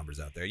just throwing numbers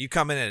out there. You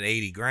come in at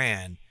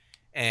 $80,000,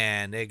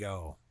 and they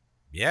go,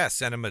 yeah,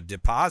 send them a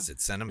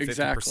deposit, send them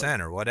 50%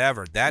 or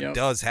whatever. That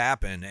does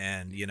happen,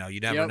 and you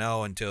never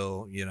know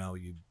until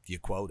you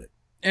quote it.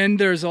 And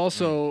there's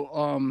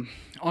also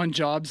on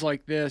jobs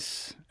like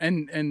this,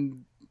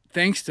 and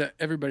thanks to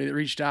everybody that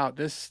reached out.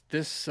 This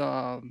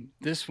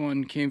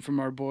one came from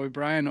our boy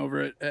Brian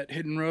over at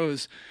Hidden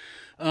Rose.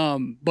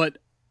 But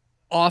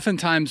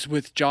oftentimes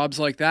with jobs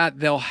like that,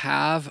 they'll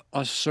have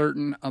a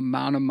certain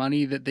amount of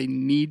money that they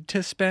need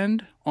to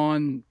spend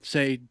on,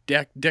 say,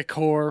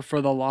 decor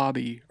for the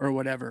lobby or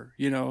whatever,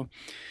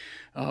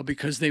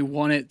 because they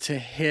want it to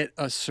hit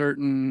a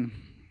certain,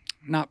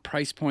 not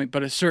price point,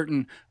 but a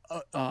certain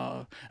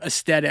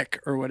aesthetic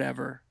or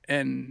whatever.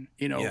 And,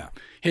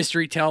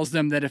 history tells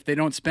them that if they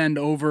don't spend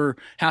over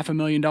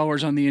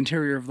 $500,000 on the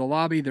interior of the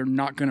lobby, they're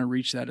not going to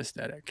reach that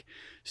aesthetic.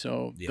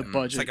 So the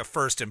budget. It's like a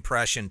first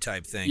impression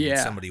type thing. Yeah.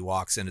 When somebody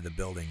walks into the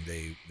building,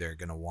 they're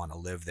going to want to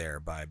live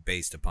there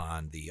based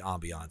upon the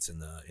ambiance in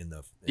the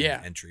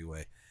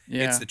entryway.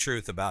 Yeah. It's the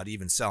truth about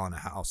even selling a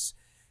house.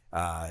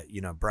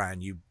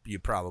 Brian, you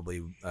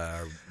probably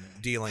are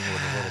dealing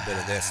with a little bit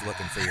of this,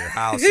 looking for your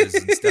houses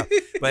and stuff.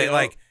 But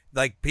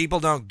like people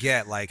don't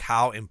get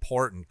how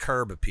important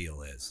curb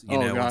appeal is.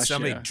 When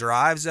somebody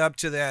drives up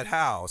to that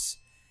house,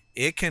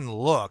 it can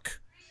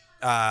look,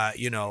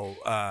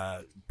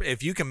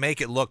 if you can make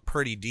it look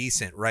pretty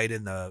decent right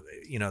in the,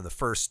 the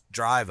first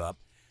drive up,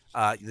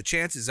 the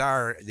chances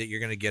are that you're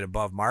going to get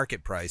above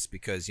market price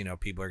because,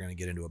 people are going to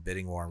get into a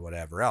bidding war and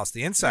whatever else.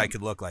 The inside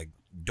could look like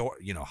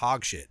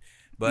hog shit.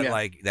 but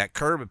like that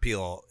curb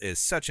appeal is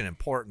such an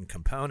important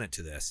component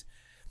to this.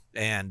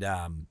 And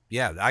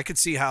I could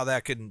see how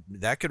that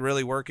could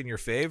really work in your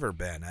favor,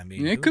 Ben. I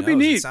mean, it could be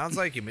neat. It sounds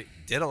like you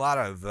did a lot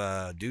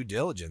of due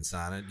diligence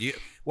on it.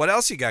 What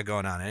else you got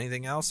going on?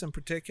 Anything else in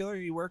particular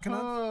you working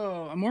on?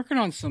 Oh, I'm working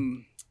on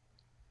some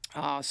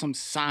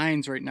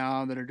signs right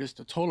now that are just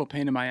a total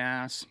pain in my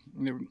ass.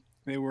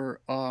 They were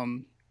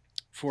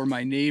for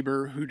my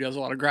neighbor who does a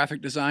lot of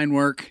graphic design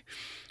work.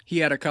 He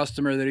had a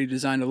customer that he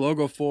designed a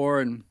logo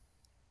for, and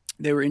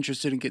they were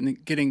interested in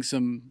getting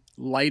some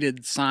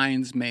lighted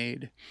signs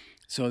made.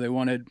 So they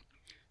wanted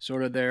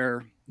sort of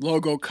their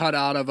logo cut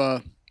out of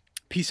a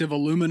piece of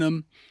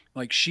aluminum,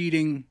 like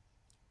sheeting.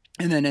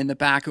 And then in the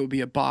back, it would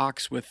be a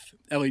box with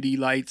LED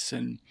lights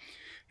and,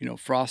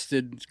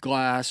 frosted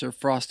glass or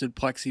frosted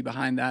plexi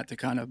behind that to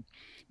kind of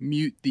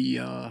mute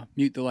the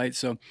lights.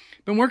 So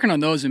been working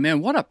on those, and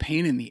man, what a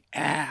pain in the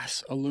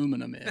ass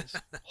aluminum is.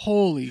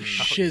 Holy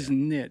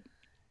shiznit.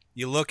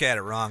 You look at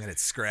it wrong and it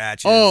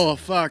scratches. Oh,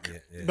 fuck.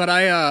 Yeah. But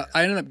I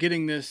ended up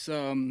getting this,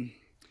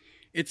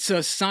 it's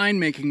a sign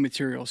making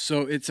material.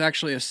 So it's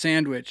actually a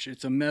sandwich.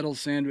 It's a metal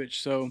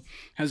sandwich. So it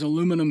has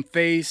aluminum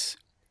face,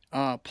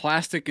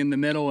 plastic in the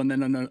middle, and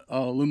then an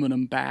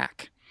aluminum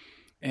back.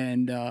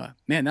 And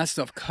man, that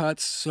stuff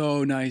cuts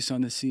so nice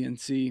on the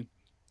CNC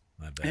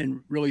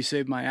and really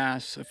saved my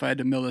ass. If I had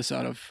to mill this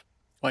out of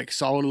like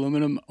solid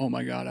aluminum, oh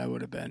my God,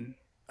 I'd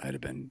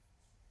have been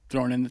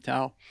thrown in the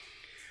towel.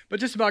 But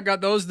just about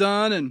got those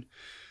done,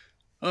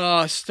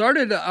 and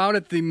started out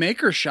at the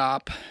Maker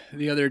Shop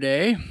the other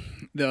day,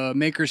 the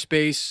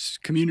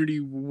Makerspace Community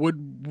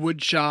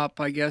Wood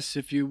Shop, I guess,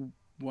 if you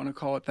want to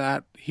call it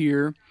that,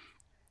 here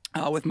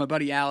with my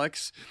buddy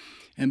Alex,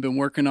 and been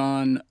working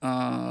on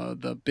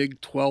the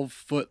big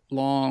 12-foot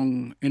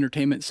long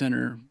entertainment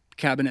center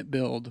cabinet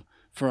build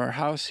for our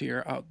house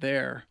here out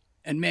there.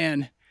 And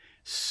man,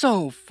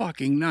 so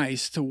fucking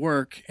nice to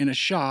work in a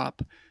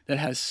shop that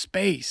has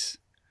space.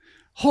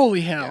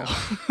 Holy hell.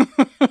 Yeah.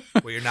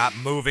 Well, you're not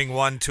moving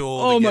one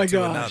tool to get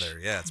to another.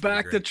 Yeah, it's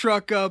backed the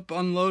truck up,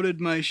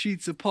 unloaded my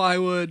sheets of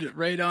plywood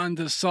right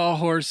onto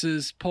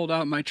sawhorses, pulled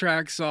out my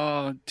track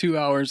saw 2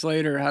 hours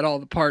later, had all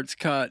the parts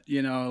cut,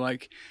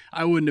 like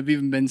I wouldn't have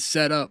even been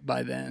set up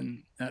by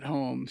then at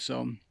home.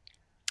 So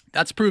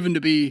that's proven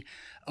to be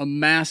a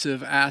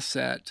massive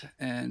asset,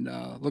 and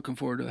looking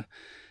forward to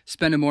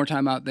spending more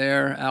time out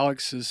there.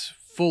 Alex is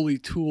fully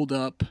tooled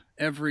up,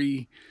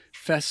 every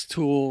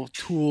Festool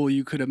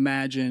you could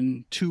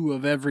imagine, 2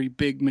 of every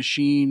big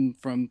machine,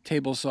 from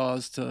table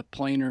saws to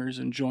planers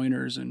and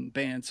joiners and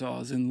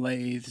bandsaws and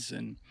lathes,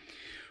 and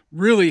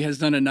really has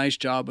done a nice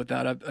job with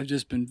that. I've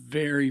just been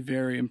very,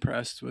 very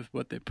impressed with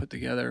what they put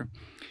together.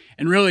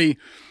 And really,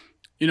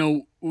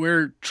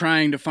 we're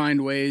trying to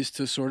find ways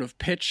to sort of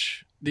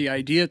pitch the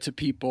idea to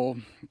people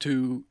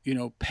to,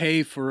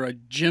 pay for a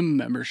gym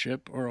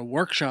membership or a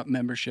workshop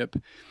membership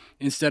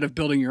instead of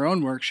building your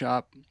own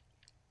workshop.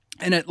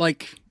 And at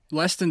like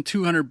less than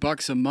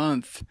 $200 a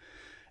month,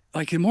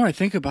 like the more I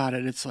think about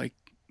it, it's like,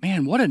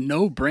 man, what a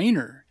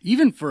no-brainer,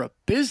 even for a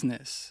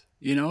business.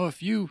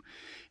 If you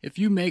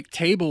make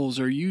tables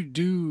or you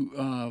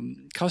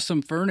do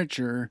custom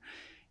furniture,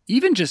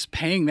 even just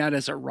paying that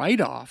as a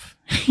write-off,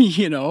 and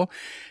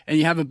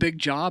you have a big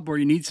job where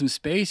you need some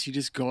space, you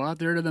just go out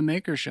there to the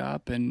Maker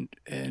Shop and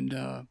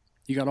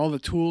you got all the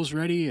tools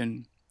ready,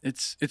 and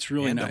it's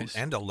really nice.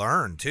 And to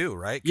learn too,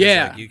 right?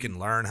 Yeah. Like you can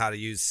learn how to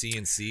use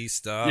CNC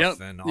stuff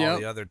and all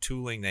the other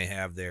tooling they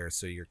have there.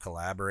 So you're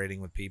collaborating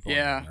with people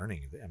and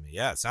learning. I mean,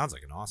 it sounds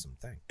like an awesome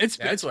thing.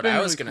 That's what I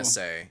was going to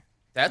say.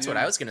 That's what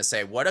I was going to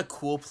say. What a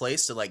cool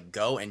place to like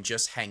go and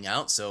just hang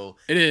out. So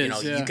it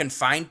is, you can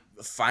find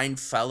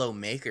fellow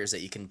makers that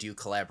you can do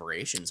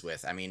collaborations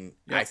with. I mean,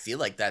 I feel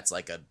like that's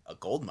like a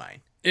gold mine.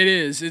 It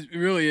is. It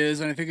really is.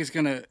 And I think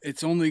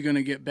it's only going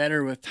to get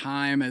better with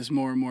time as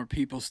more and more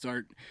people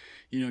start,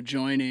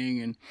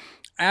 joining. And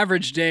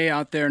average day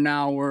out there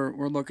now,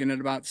 we're looking at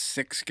about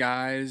 6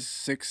 guys,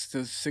 6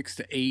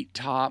 to 8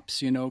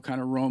 tops, kind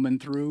of roaming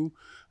through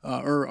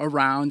or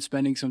around,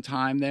 spending some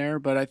time there.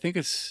 But I think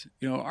it's,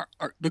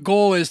 the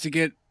goal is to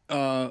get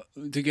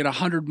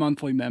 100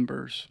 monthly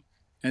members,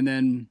 and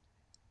then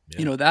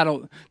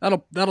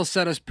that'll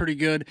set us pretty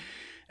good.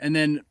 And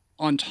then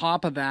on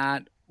top of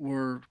that,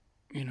 we're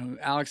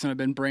Alex and I have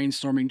been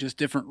brainstorming just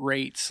different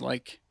rates.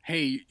 Like,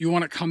 hey, you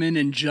want to come in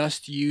and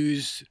just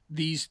use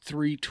these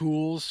 3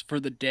 tools for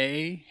the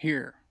day?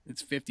 Here,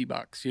 it's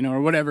 $50,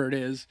 or whatever it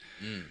is.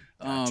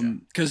 Gotcha.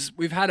 'Cause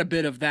we've had a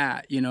bit of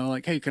that,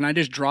 like, hey, can I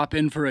just drop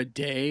in for a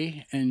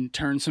day and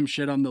turn some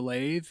shit on the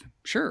lathe?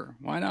 Sure.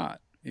 Why not?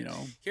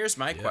 Here's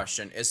my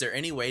question. Is there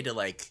any way to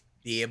like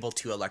be able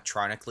to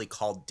electronically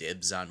call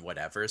dibs on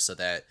whatever so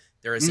that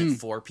there isn't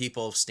 4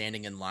 people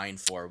standing in line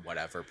for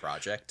whatever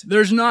project?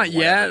 There's not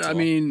yet. I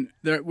mean,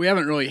 we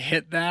haven't really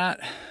hit that.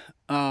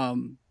 I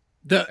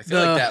feel like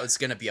that was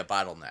going to be a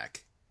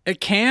bottleneck. It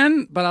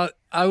can, but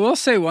I will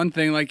say one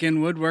thing. Like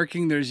in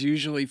woodworking, there's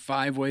usually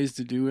 5 ways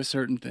to do a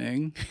certain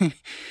thing,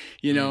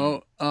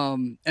 and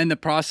the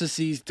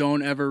processes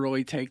don't ever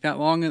really take that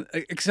long,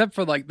 except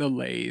for like the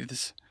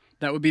lathes.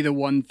 That would be the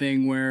one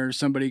thing where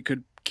somebody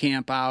could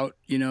camp out,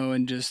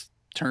 and just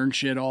turn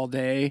shit all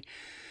day.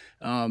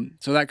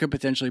 So that could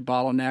potentially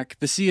bottleneck.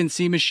 The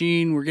CNC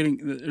machine,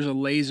 there's a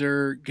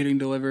laser getting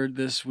delivered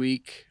this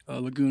week,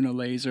 a Laguna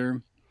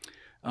laser.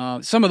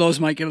 Some of those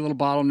might get a little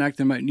bottlenecked.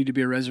 There might need to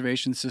be a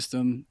reservation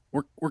system.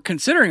 We're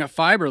considering a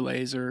fiber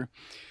laser,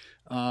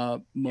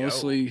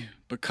 mostly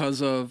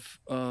because of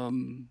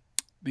Brian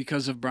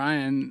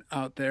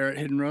out there at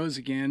Hidden Rose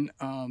again.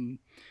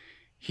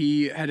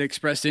 He had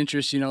expressed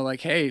interest,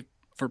 like, hey,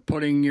 for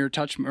putting your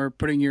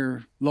putting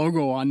your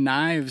logo on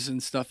knives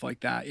and stuff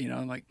like that,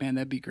 like, man,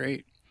 that'd be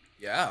great.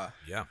 Yeah.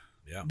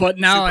 But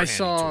now I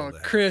saw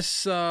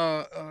Chris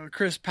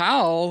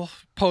Powell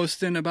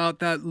posting about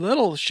that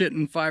little shit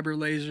and fiber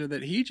laser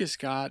that he just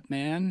got,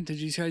 man. Did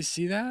you guys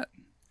see that?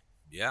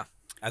 Yeah.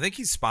 I think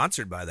he's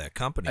sponsored by that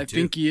company, I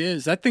think he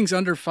is. That thing's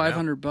under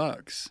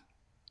 $500.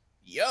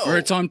 Yo. Or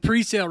it's on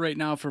pre-sale right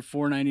now for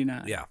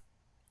 $499. Yeah.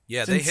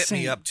 Yeah, It's they insane.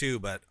 hit me up too,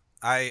 but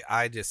I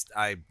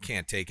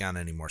can't take on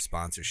any more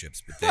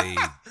sponsorships. But they,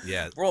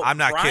 Bro, I'm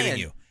not Brian, kidding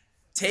you.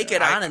 Take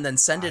it on and then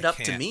send it up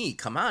to can't. me.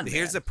 Come on,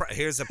 Here's man.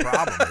 the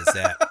problem is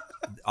that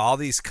all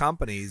these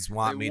companies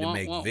want me to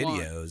make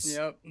videos.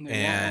 Yep.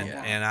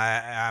 And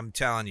I'm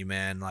telling you,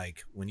 man,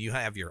 like when you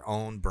have your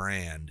own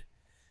brand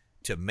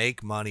to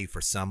make money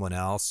for someone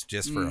else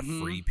just for a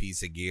free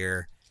piece of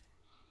gear,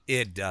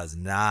 it does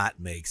not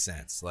make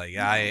sense. Like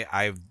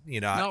I've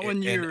not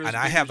when you're as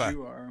I big have as a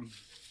you are.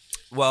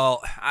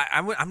 well,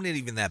 I'm not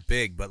even that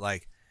big, but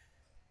like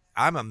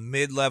I'm a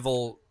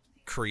mid-level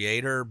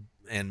creator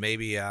and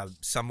maybe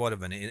somewhat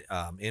of an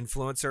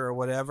influencer or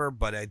whatever,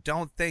 but I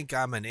don't think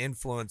I'm an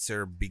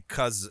influencer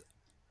because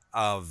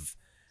of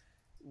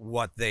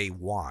what they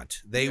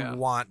want. They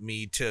want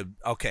me to,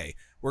 okay,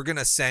 we're going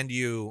to send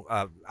you,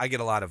 I get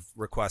a lot of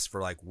requests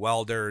for like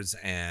welders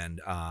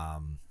and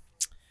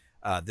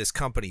this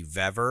company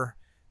Vever.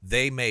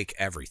 They make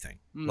everything.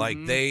 Like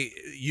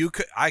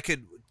I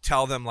could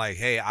tell them like,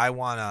 hey, I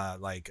want a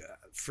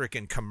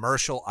freaking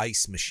commercial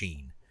ice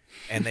machine.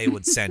 And they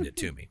would send it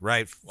to me,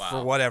 right? Wow.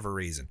 For whatever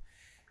reason.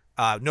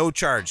 No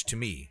charge to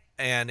me.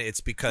 And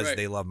it's because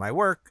they love my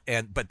work,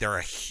 but they're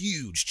a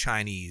huge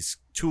Chinese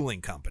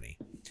tooling company.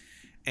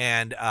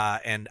 And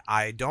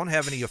I don't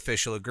have any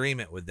official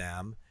agreement with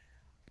them,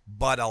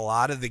 but a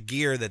lot of the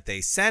gear that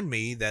they send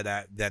me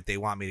that they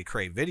want me to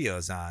create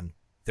videos on,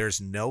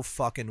 there's no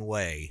fucking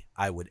way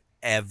I would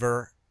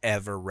ever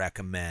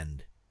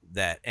recommend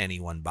that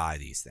anyone buy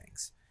these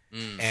things.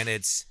 And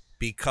it's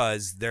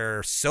because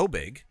they're so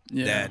big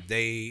that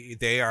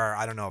they are,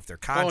 I don't know if they're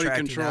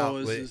contracting quality control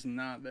out. is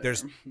not there.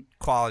 There's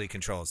quality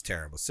control is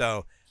terrible.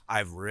 So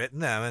I've written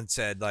them and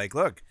said like,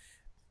 look,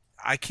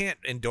 I can't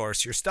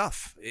endorse your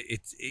stuff.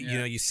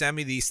 You send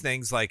me these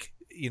things like,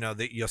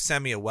 that you'll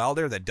send me a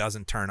welder that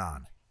doesn't turn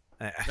on.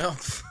 No.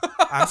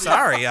 I'm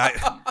sorry.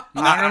 Not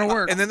gonna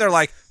work. And then they're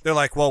like,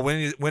 well,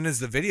 when is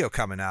the video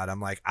coming out?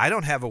 I'm like, I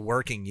don't have a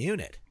working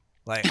unit.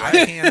 Like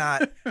I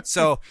cannot.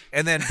 So,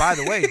 and then by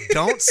the way,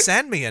 don't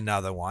send me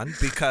another one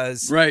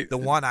because the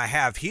one I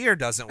have here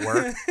doesn't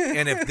work.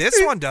 And if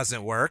this one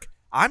doesn't work,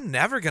 I'm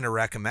never going to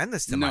recommend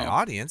this to my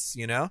audience,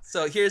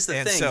 So here's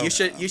the thing. So,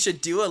 you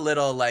should do a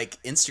little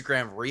like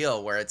Instagram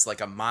reel where it's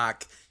like a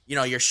mock,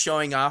 you're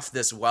showing off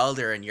this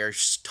welder and you're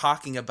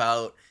talking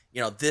about,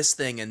 this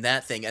thing and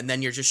that thing. And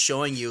then you're just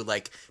showing you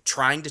like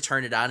trying to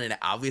turn it on and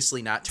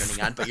obviously not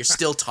turning on, but you're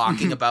still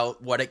talking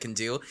about what it can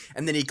do.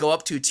 And then you go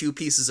up to 2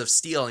 pieces of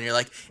steel and you're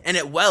like, and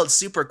it welds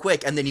super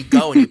quick. And then you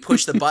go and you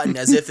push the button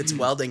as if it's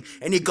welding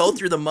and you go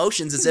through the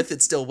motions as if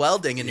it's still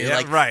welding. And you're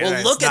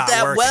look at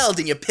that working. weld,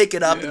 and you pick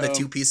it up and the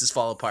 2 pieces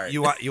fall apart.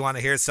 You want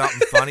to hear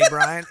something funny,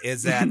 Brian?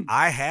 Is that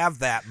I have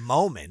that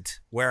moment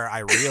where I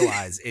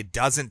realize it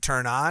doesn't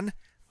turn on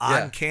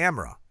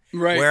camera.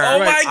 Right. Where Oh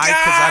my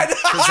God!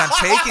 Because I'm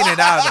taking it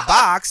out of the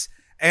box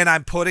and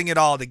I'm putting it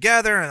all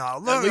together and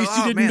I'll look. At least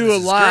you didn't man, do this it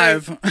is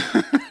live.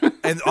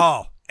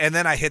 great. And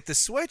then I hit the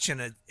switch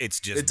and it's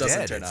just It doesn't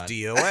dead. turn It's on.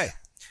 DOA.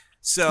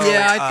 So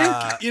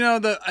I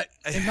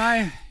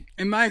think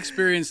in my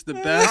experience, the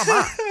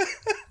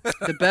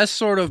best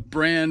sort of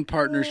brand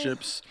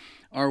partnerships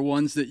are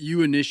ones that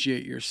you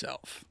initiate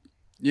yourself.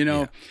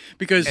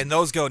 Because and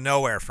those go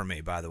nowhere for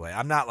me. By the way,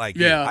 I'm not like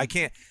you. Yeah. I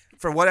can't.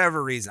 For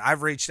whatever reason,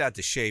 I've reached out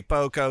to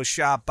Shapeoko,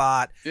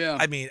 ShopBot. Yeah.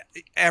 I mean,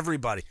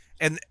 everybody.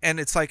 And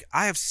it's like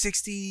I have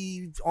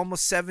 60,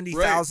 almost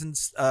 70,000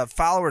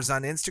 followers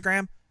on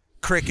Instagram.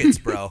 Crickets,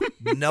 bro.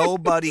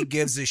 Nobody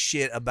gives a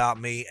shit about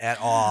me at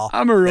all.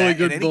 I'm a really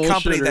good any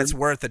company bullshitter. that's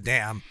worth a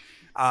damn.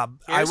 I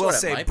Here's will what it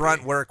say might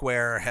Brunt be.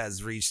 Workwear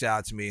has reached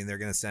out to me and they're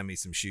going to send me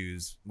some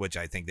shoes, which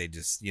I think they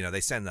just,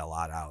 they send a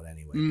lot out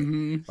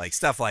anyway. But like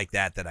stuff like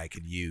that I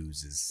could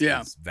use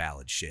is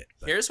valid shit.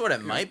 But Here's what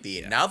it might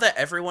be. Now that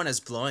everyone is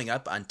blowing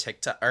up on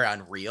TikTok or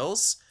on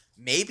Reels,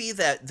 maybe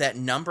that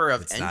number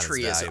of It's not as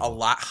entry is a valuable.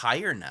 lot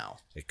higher now.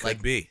 It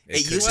could be.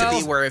 It could used be.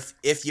 to be where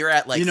if you're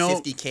at like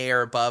 50K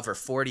or above or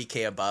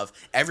 40K above,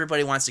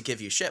 everybody wants to give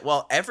you shit.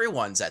 Well,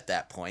 everyone's at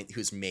that point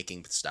who's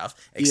making stuff,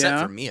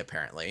 except for me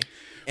apparently.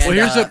 And,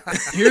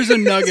 here's a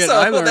nugget so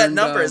I learned. That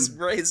number is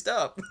raised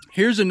up.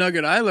 Here's a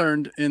nugget I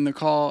learned in the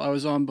call I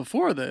was on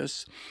before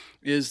this,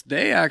 is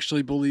they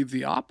actually believe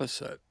the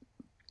opposite.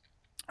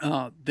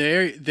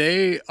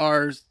 They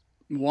are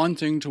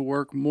wanting to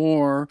work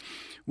more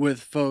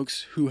with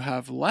folks who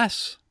have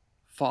less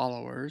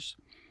followers,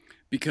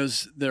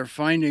 because they're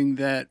finding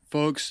that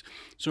folks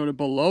sort of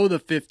below the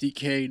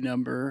 50K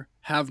number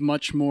have a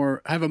much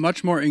more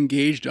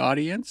engaged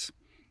audience.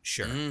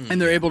 Sure.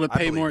 And they're able to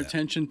pay more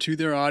attention to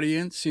their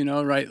audience,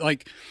 right?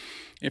 Like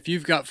if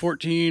you've got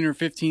 14 or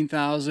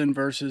 15,000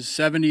 versus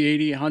 70,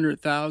 80,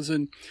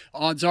 100,000,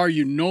 odds are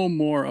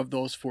more of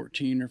those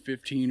 14 or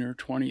 15 or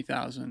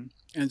 20,000.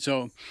 And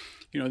so,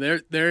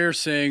 they're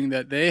saying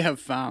that they have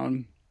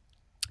found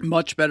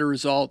much better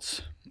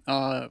results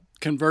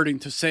converting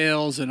to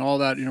sales and all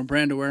that,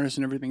 brand awareness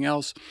and everything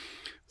else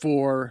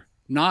for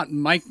not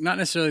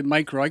necessarily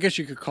micro. I guess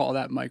you could call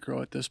that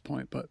micro at this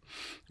point, but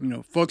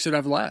folks that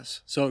have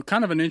less. So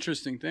kind of an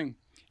interesting thing.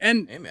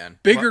 And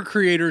bigger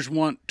creators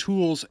want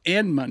tools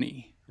and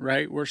money,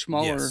 right? Where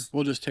smaller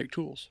will just take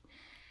tools.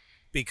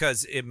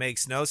 Because it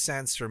makes no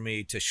sense for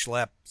me to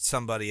schlep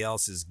somebody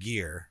else's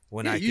gear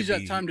when I use could that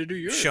be time to do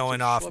yours,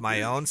 showing off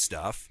my own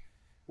stuff.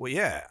 Well,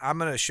 yeah, I'm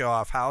going to show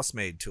off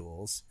house-made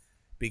tools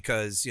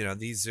because,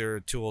 these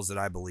are tools that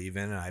I believe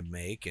in and I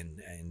make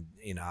and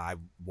I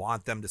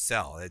want them to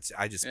sell.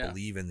 I just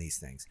believe in these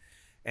things.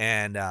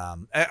 And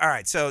all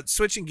right, so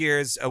switching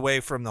gears away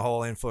from the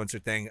whole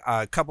influencer thing,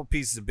 a couple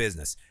pieces of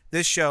business.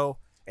 This show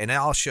and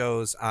all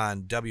shows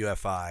on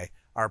WFI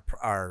are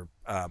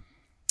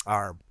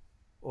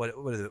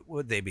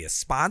would they be a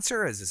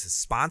sponsor? Is this a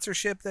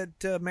sponsorship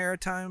that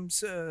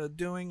Maritime's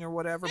doing or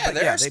whatever? Yeah,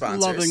 they're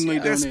sponsors. Lovingly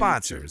they're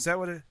sponsors. Is that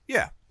what it?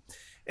 Yeah.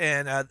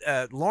 And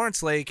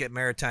Lawrence Lake at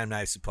Maritime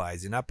Knife Supply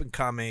is an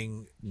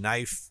up-and-coming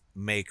knife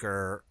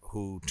maker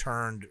who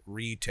turned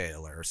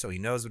retailer, so he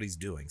knows what he's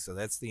doing. So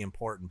that's the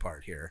important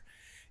part here.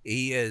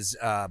 He is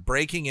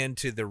breaking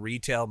into the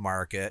retail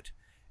market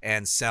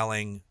and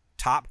selling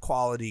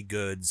top-quality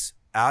goods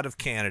out of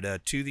Canada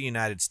to the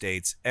United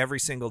States every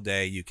single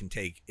day. You can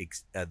take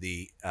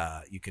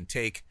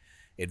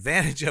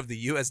advantage of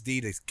the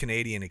USD to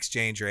Canadian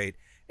exchange rate,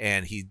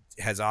 and he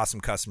has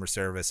awesome customer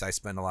service. I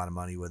spend a lot of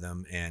money with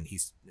him, and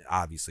he's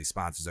obviously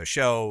sponsors our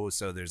show,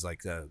 so there's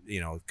like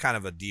kind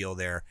of a deal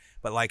there.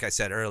 But like I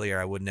said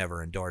earlier, I would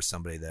never endorse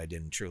somebody that I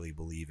didn't truly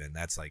believe in.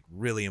 That's like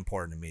really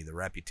important to me. The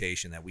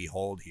reputation that we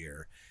hold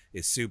here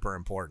is super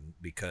important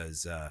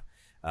because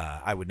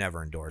I would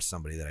never endorse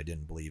somebody that I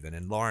didn't believe in.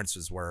 And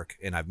Lawrence's work,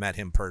 and I've met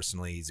him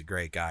personally, he's a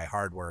great guy,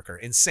 hard worker,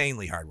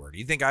 insanely hard worker.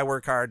 You think I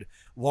work hard?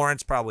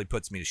 Lawrence probably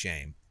puts me to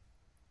shame.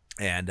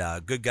 And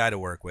good guy to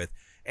work with.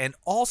 And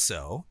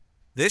also,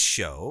 this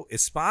show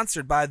is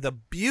sponsored by the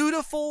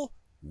beautiful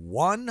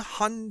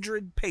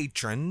 100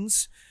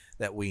 patrons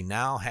that we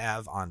now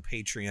have on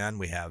Patreon.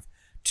 We have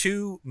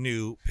 2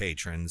 new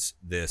patrons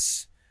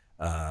this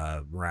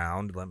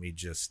round. Let me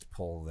just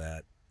pull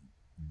that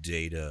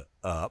data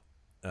up.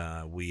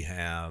 We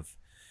have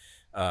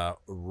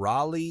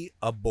Raleigh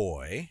a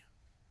boy.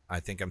 I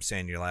think I'm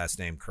saying your last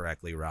name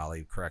correctly,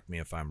 Raleigh. Correct me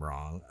if I'm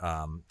wrong.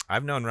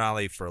 I've known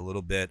Raleigh for a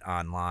little bit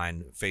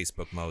online,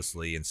 Facebook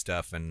mostly and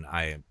stuff, and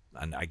I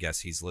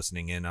guess he's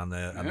listening in on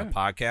the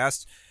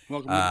podcast.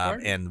 Welcome to the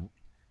party. And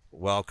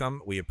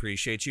welcome. We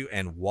appreciate you.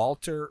 And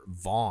Walter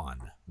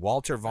Vaughn.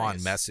 Walter Vaughn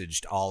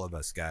messaged all of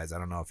us guys. I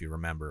don't know if you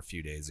remember a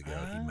few days ago.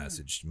 He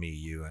messaged me,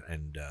 you,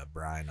 and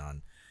Brian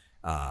on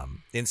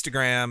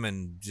Instagram,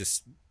 and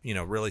just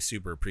really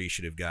super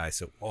appreciative guy.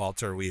 So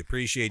Walter, we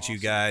appreciate you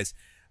guys.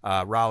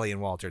 Raleigh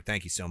and Walter,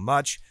 thank you so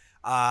much.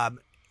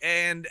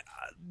 And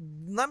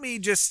let me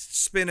just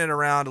spin it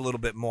around a little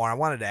bit more. I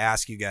wanted to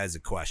ask you guys a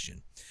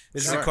question.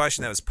 This is a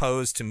question that was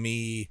posed to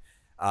me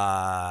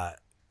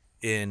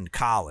in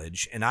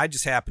college, and I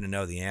just happen to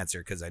know the answer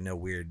because I know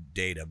weird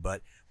data.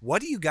 But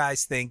what do you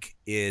guys think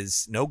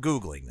is, no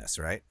Googling this,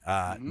 right?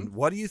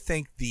 What do you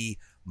think the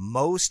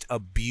most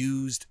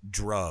abused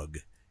drug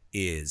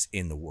is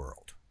in the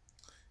world?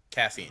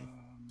 Caffeine.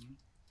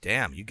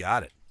 Damn, you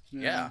got it.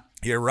 Yeah.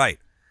 You're right.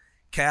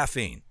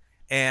 Caffeine.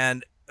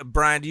 And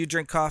Brian, do you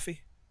drink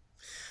coffee?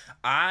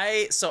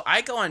 I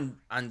go on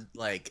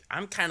like,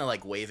 I'm kind of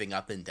like waving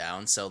up and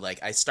down. So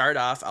like I start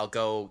off, I'll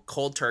go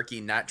cold turkey,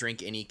 not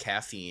drink any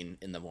caffeine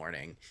in the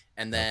morning.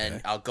 And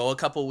then I'll go a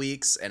couple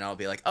weeks and I'll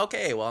be like,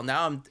 okay, well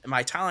now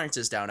my tolerance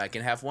is down. I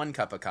can have 1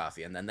 cup of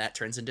coffee, and then that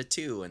turns into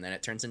 2, and then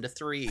it turns into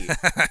 3.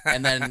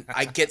 And then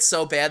I get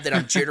so bad that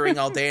I'm jittering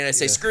all day and I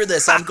say, screw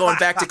this, I'm going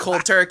back to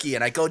cold turkey.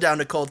 And I go down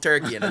to cold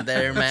turkey, and then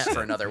there I'm at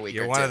for another week.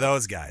 You're or one 2. of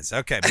those guys.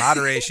 Okay.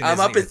 Moderation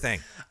isn't your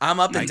thing. I'm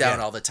up and down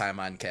all the time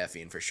on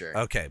caffeine for sure.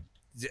 Okay.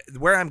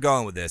 Where I'm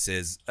going with this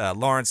is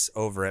Lawrence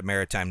over at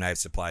Maritime Knife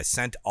Supply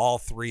sent all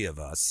 3 of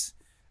us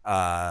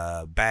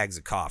bags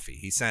of coffee.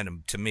 He sent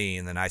them to me,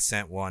 and then I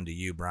sent one to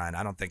you, Brian.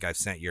 I don't think I've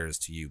sent yours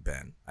to you,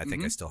 Ben. I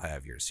think I still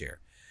have yours here.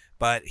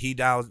 But he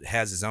now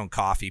has his own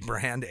coffee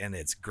brand, and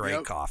it's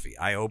great coffee.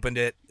 I opened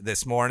it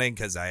this morning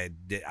because I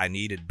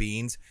needed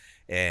beans,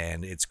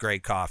 and it's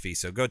great coffee.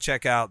 So go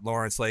check out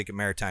Lawrence Lake at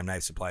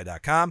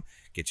MaritimeKnifeSupply.com.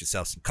 Get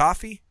yourself some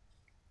coffee.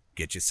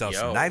 Get yourself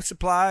some knife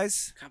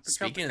supplies.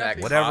 Speaking of that,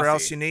 whatever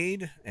else you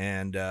need,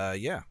 and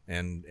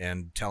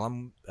and tell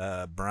them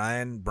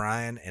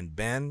Brian, and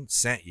Ben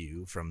sent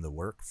you from the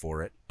Work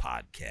For It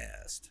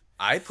podcast.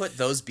 I put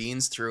those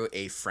beans through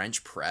a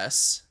French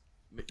press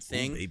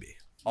thing. Ooh, baby.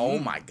 Oh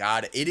my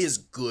God, it is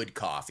good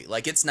coffee.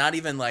 Like, it's not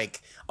even like,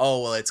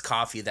 oh well, it's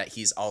coffee that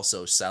he's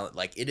also selling.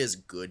 Like, it is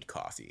good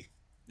coffee.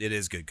 It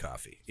is good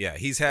coffee. Yeah,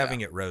 he's having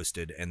it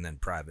roasted and then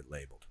private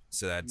labeled.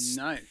 So that's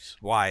nice.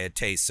 Why it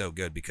tastes so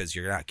good, because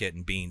you're not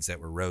getting beans that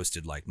were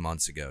roasted like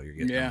months ago. You're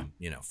getting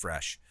them,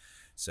 fresh.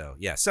 So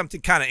yeah,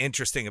 something kind of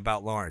interesting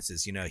about Lawrence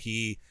is,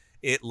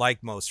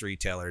 like most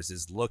retailers,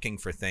 is looking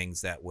for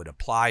things that would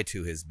apply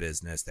to his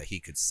business that he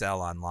could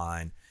sell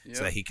online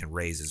so that he can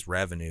raise his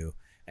revenue.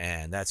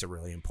 And that's a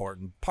really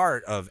important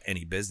part of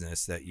any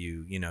business, that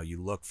you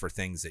look for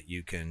things that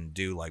you can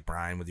do, like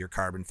Brian with your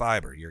carbon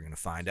fiber. You're going to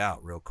find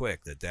out real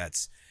quick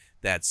that's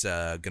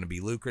going to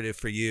be lucrative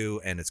for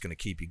you, and it's going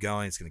to keep you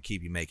going. It's going to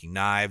keep you making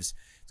knives.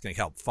 It's going to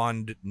help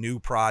fund new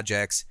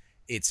projects.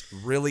 It's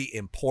really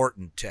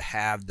important to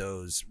have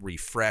those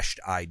refreshed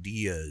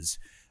ideas,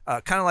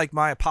 kind of like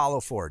my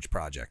Apollo Forge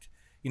project.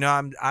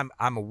 I'm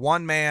a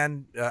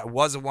one-man,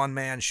 was a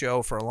one-man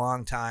show for a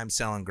long time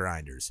selling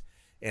grinders.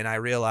 And I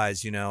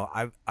realized,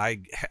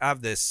 I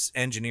have this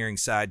engineering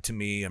side to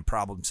me and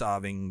problem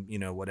solving,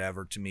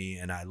 whatever to me.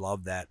 And I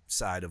love that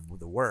side of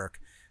the work.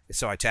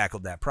 So I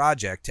tackled that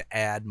project to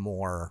add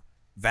more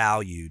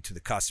value to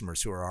the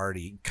customers who are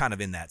already kind of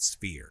in that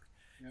sphere.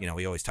 Yeah.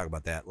 We always talk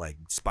about that like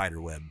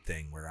spider web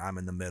thing where I'm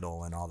in the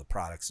middle and all the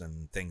products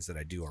and things that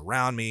I do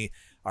around me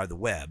are the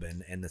web.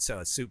 And so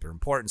it's super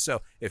important.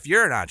 So if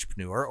you're an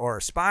entrepreneur or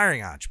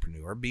aspiring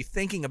entrepreneur, be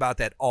thinking about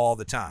that all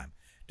the time.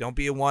 Don't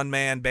be a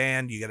one-man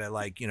band. You got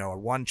to a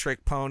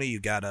one-trick pony. You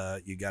got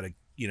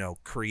to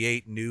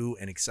create new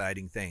and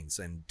exciting things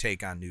and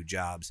take on new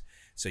jobs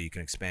so you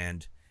can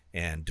expand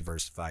and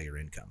diversify your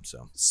income.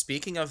 So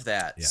speaking of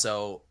that,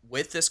 so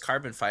with this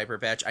carbon fiber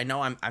batch, I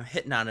know I'm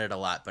hitting on it a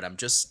lot, but I'm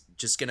just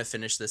going to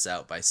finish this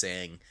out by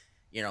saying,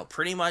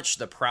 pretty much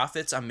the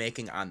profits I'm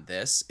making on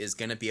this is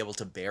going to be able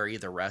to bury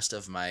the rest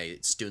of my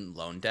student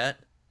loan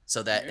debt.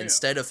 So that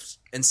instead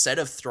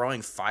of throwing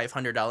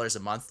 $500 a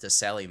month to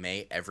Sally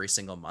Mae every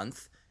single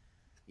month,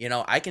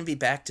 I can be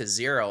back to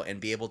zero and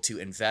be able to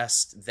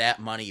invest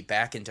that money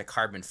back into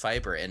carbon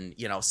fiber. And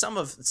some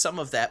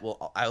of that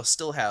I'll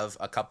still have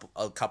a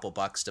couple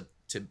bucks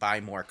to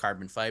buy more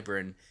carbon fiber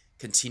and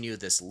continue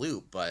this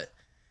loop. But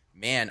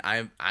man,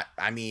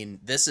 I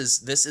mean this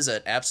is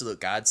an absolute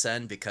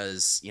godsend,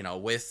 because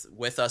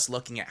with us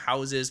looking at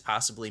houses,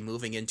 possibly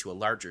moving into a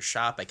larger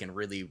shop, I can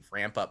really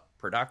ramp up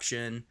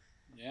production.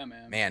 Yeah,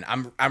 man. Man,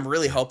 I'm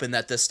really hoping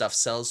that this stuff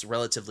sells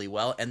relatively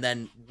well. And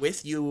then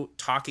with you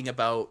talking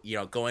about,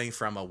 going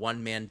from a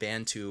one-man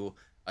band to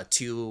a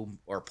two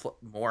or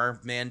more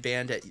man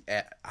band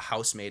at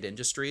House-Made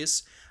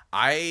Industries,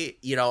 I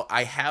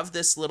have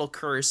this little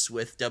curse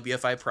with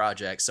WFI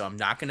Project, so I'm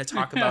not going to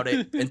talk about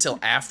it until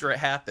after it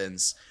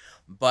happens,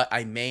 but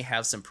I may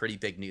have some pretty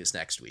big news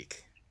next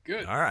week.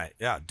 Good. All right.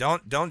 Yeah.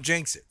 Don't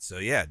jinx it. So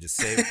yeah, just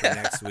save it for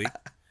next week.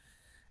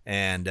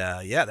 And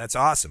that's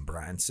awesome,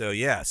 Brian. So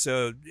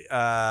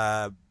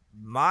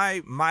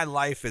my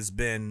life has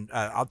been.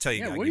 I'll tell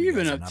you. What have you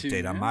been up to?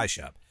 Update on my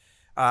shop.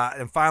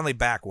 I'm finally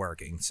back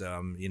working, so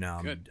I'm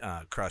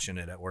crushing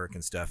it at work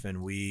and stuff.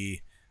 And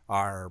we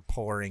are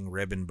pouring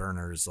ribbon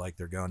burners like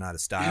they're going out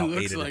of style,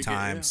 8 at a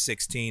time,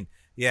 16.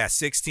 Yeah,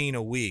 16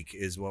 a week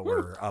is what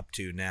we're up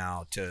to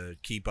now to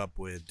keep up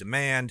with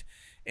demand.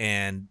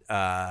 And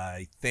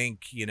I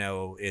think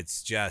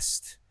it's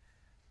just.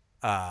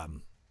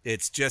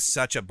 It's just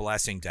such a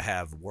blessing to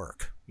have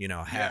work,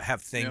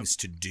 have things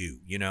to do,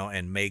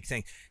 and make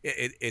things.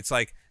 It's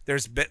like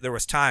there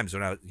was times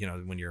when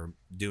when you're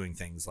doing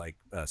things like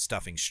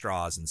stuffing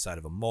straws inside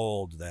of a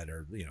mold that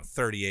are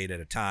 38 at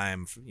a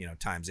time,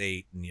 times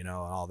 8, and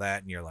all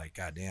that, and you're like,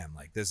 God damn,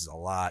 like this is a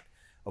lot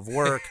of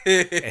work.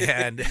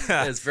 And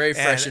it's very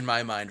fresh in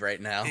my mind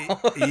right now.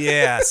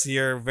 Yes,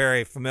 you're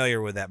very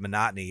familiar with that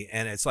monotony,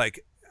 and it's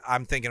like.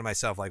 I'm thinking to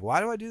myself, like,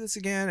 why do I do this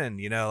again? And,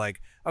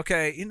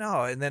 okay,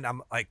 and then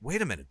I'm like,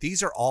 wait a minute,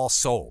 these are all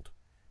sold.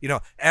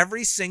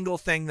 Every single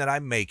thing that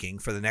I'm making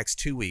for the next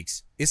 2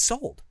 weeks is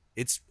sold.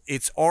 It's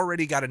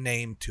already got a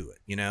name to it,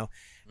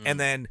 And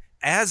then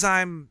as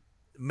I'm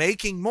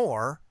making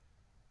more,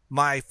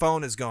 my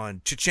phone is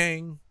going,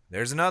 cha-ching,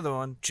 there's another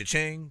one,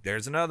 cha-ching,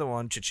 there's another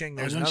one, cha-ching,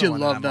 there's another one. Don't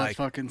you love that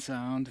fucking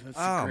sound? That's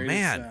the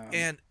greatest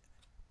sound.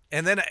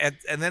 And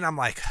then I'm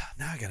like,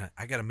 now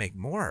I gotta make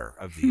more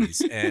of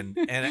these, and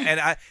then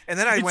I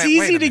it's went. It's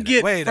easy to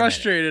get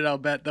frustrated, I'll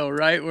bet, though,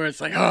 right? Where it's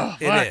like, oh,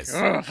 fuck, it is,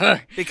 oh,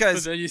 fuck.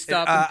 Because but then you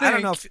stop and think. I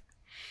don't know if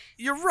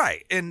you're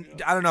right,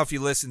 and I don't know if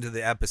you listened to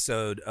the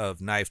episode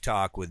of Knife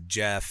Talk with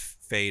Jeff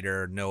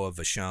Fader, Noah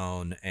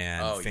Vachon,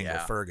 and Fingal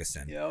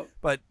Ferguson. Yep.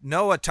 But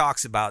Noah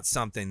talks about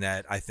something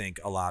that I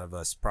think a lot of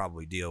us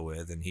probably deal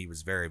with, and he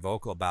was very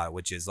vocal about it,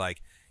 which is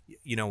like,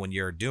 when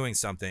you're doing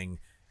something,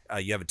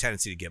 you have a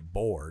tendency to get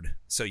bored,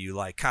 so you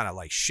like kind of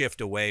like shift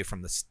away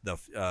from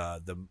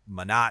the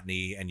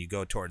monotony, and you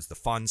go towards the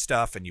fun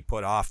stuff, and you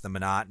put off the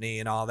monotony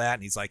and all that.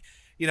 And he's like,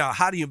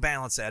 how do you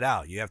balance that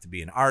out? You have to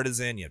be an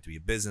artisan, you have to be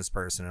a business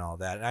person, and all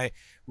that. And I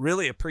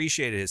really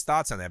appreciated his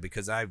thoughts on that,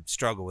 because I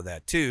struggle with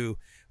that too,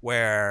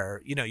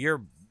 where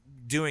you're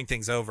doing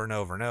things over and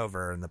over and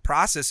over, and the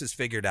process is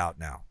figured out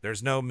now.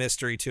 There's no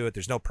mystery to it.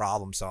 There's no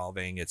problem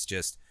solving. It's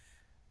just,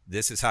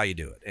 this is how you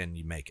do it, and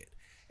you make it.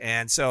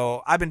 And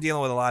so I've been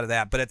dealing with a lot of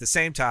that, but at the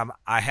same time,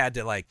 I had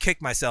to like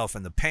kick myself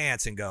in the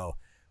pants and go,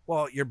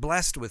 well, you're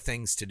blessed with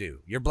things to do.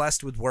 You're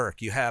blessed with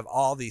work. You have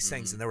all these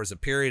things. And there was a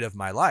period of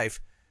my life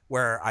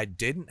where I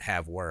didn't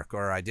have work,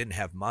 or I didn't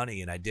have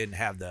money, and I didn't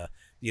have the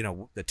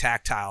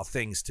tactile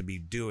things to be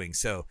doing.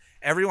 So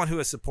everyone who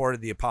has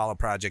supported the Apollo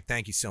Project,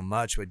 thank you so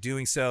much for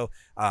doing so.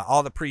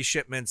 All the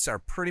pre-shipments are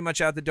pretty much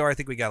out the door. I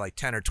think we got like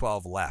 10 or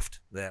 12 left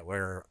that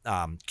we're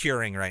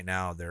curing right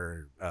now.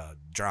 They're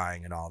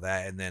drying and all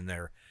that, and then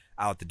they're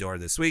out the door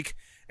this week.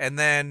 And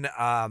then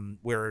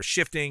we're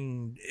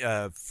shifting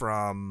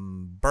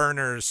from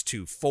burners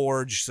to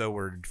forge, so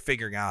we're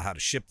figuring out how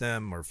to ship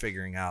them. We're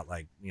figuring out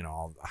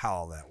how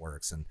all that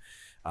works, and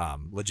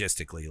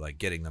logistically, like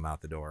getting them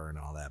out the door and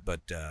all that.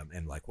 But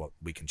and like what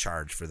we can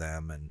charge for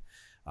them,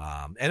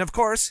 and of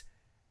course,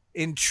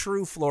 in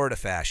true Florida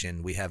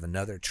fashion, we have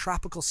another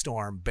tropical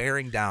storm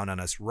bearing down on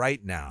us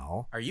right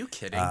now. Are you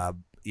kidding?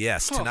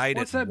 Yes, tonight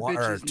what's at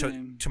that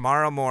name?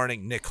 Tomorrow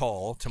morning,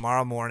 Nicole.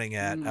 Tomorrow morning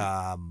at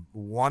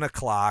 1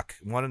 o'clock,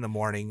 1 in the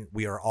morning,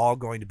 we are all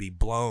going to be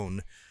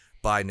blown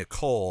by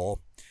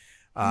Nicole,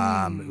 which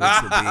would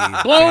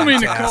be Blow me,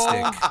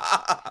 fantastic.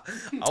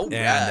 Oh,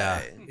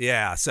 And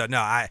yeah, so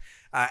no,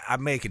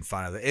 I'm making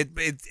fun of it.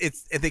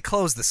 It's they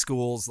close the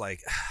schools,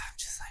 like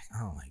just like,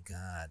 oh my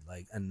god,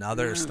 like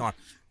another storm.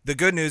 The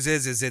good news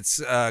is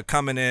it's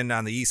coming in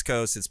on the East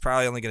Coast. It's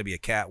probably only going to be a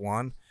Cat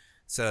 1.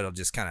 So it'll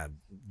just kind of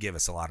give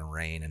us a lot of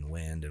rain and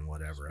wind and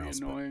whatever else.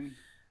 Annoying.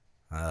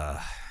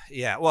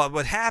 Yeah. Well,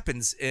 what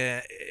happens,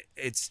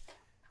 it's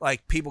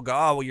like people go,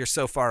 oh, well, you're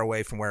so far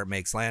away from where it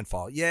makes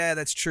landfall. Yeah,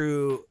 that's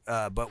true.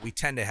 But we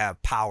tend to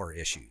have power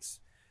issues.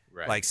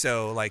 Right. Like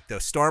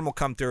the storm will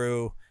come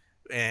through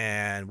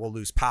and we'll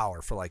lose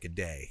power for like a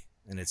day.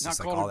 And it's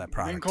just like all that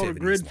productivity. Ain't called a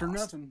grid for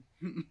nothing.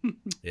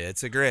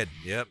 It's a grid.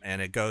 Yep.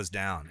 And it goes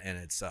down and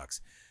it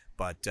sucks.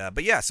 But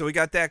yeah, so we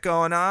got that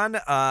going on.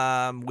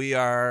 We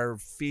are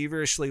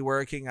feverishly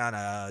working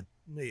on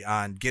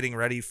getting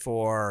ready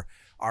for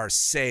our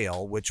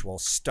sale, which will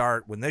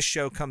start when this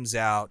show comes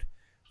out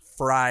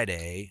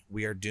Friday.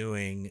 We are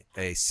doing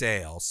a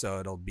sale, so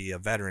it'll be a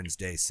Veterans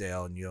Day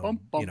sale, and you'll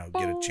get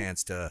a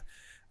chance to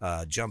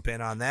jump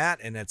in on that,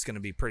 and it's going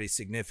to be pretty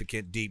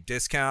significant, deep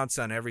discounts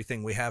on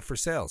everything we have for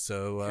sale.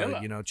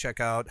 So check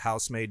out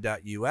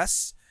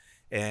housemade.us.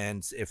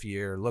 And if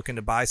you're looking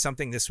to buy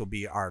something, this will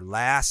be our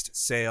last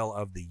sale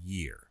of the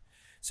year.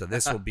 So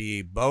this will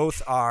be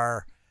both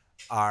our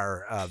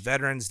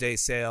Veterans Day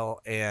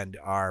sale and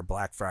our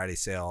Black Friday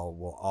sale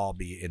will all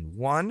be in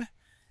one,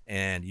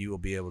 and you will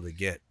be able to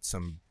get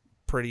some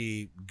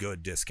pretty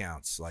good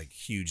discounts, like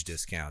huge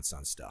discounts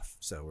on stuff.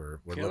 So we're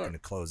looking to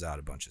close out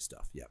a bunch of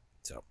stuff. Yep.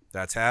 So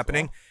that's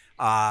happening.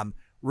 Cool.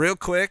 Real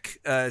quick,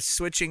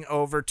 switching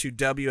over to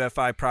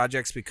WFI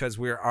projects because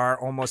we are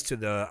almost to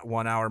the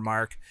 1 hour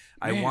mark.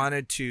 Man. I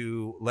wanted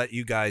to let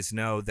you guys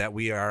know that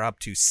we are up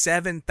to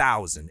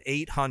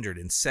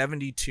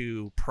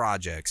 7,872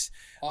 projects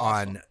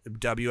on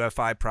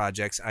WFI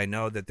projects. I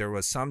know that there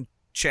was some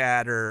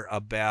chatter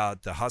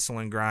about the Hustle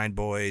and Grind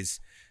boys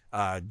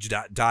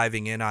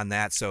diving in on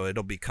that, so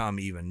it'll become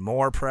even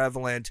more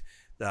prevalent.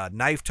 The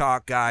Knife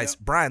Talk guys. Yep.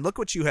 Brian, look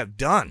what you have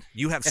done.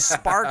 You have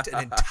sparked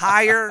an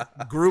entire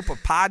group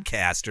of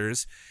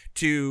podcasters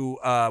to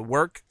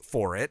work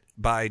for it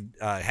by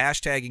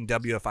hashtagging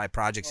WFI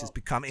projects. Has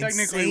become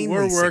technically insanely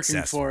we're working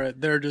successful. for it.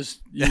 They're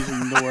just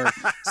using the work.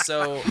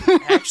 So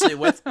actually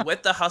with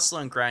the Hustle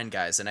and Grind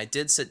guys, and I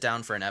did sit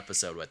down for an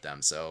episode with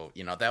them, so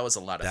that was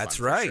a lot of fun. That's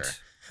right. For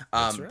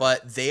sure.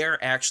 But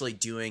they're actually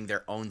doing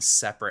their own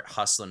separate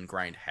Hustle and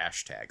Grind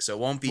hashtag. So it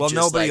won't be just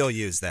nobody will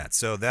use that,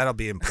 so that'll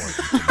be important.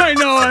 I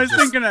know, I was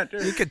thinking that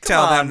too. You could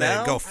tell them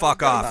to go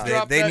fuck off.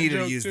 They need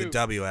to use the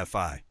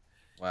WFI.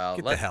 Well,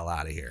 get the hell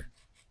out of here.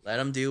 Let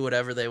them do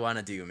whatever they want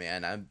to do,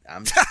 man.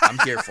 I'm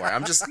here for it.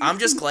 I'm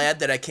just glad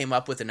that I came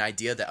up with an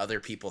idea that other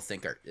people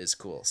think is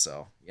cool.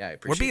 So yeah, I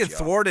appreciate it. We're being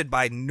thwarted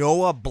by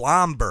Noah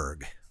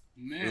Blomberg.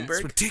 Man,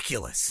 it's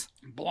ridiculous.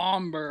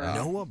 Blomberg.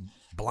 Noah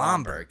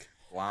Blomberg.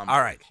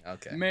 All right.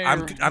 Okay.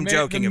 Mayor, I'm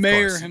joking, the of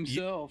mayor course.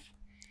 himself.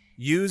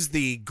 Use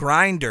the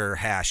Grindr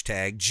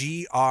hashtag,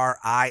 GRINDR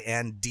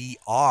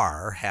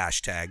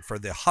hashtag for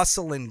the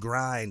Hustle and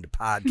Grind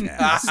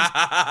podcast.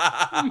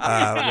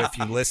 If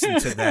you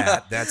listen to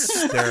that,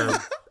 that's their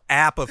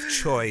app of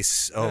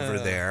choice over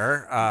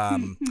there.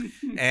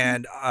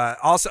 And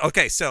also,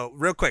 okay, so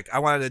real quick, I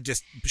wanted to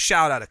just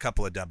shout out a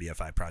couple of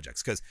WFI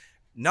projects because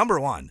number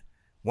one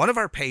of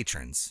our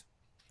patrons,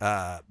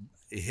 the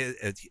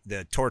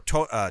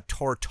Tortuga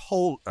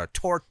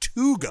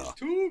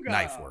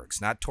Knife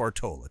Works, not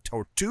Tortola,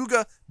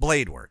 Tortuga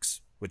Blade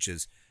Works, which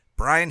is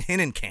Brian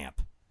Hinnenkamp.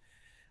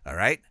 All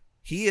right,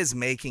 he is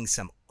making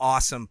some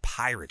awesome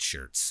pirate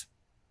shirts.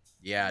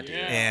 Yeah, dude.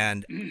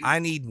 And I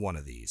need one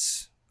of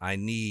these. I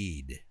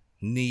need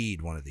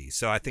one of these.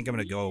 So I think I'm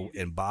going to go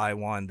and buy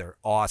one. They're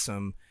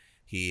awesome.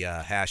 He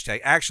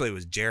actually it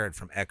was Jared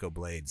from Echo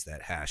Blades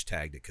that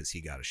hashtagged it because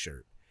he got a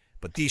shirt.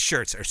 But these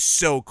shirts are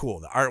so cool.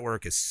 The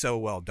artwork is so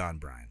well done,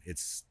 Brian.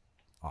 It's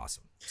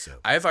awesome. So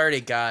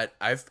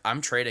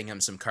I'm trading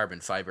him some carbon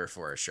fiber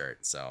for a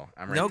shirt. So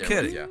I'm right no there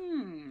kidding. with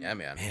you. Yeah,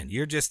 man. Man,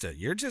 you're just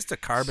a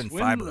carbon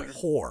fiber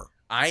whore.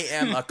 I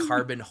am a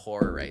carbon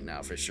whore right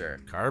now for sure.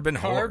 Carbon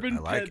Carbon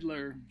like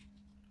peddler.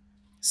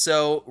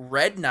 So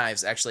Red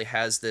Knives actually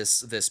has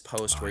this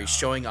post where he's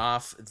showing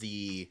off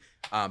the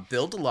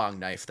build-along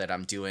knife that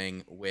I'm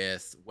doing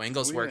with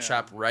Wengel's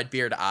Workshop,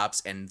 Redbeard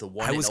Ops, and the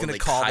one I was and only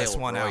call Kyle this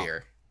one Royer.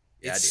 out.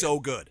 Yeah, it's dude. so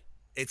good.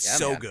 It's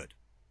so good.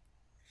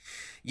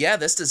 Yeah,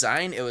 this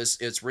design,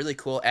 it's really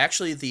cool.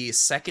 Actually, the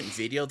second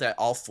video that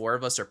all four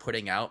of us are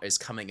putting out is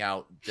coming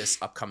out this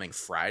upcoming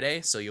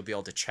Friday, so you'll be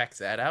able to check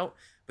that out.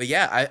 But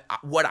yeah,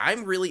 what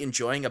I'm really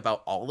enjoying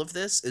about all of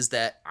this is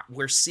that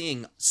we're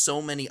seeing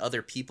so many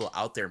other people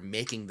out there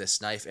making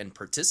this knife and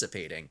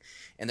participating.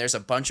 And there's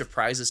a bunch of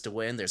prizes to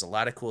win. There's a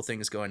lot of cool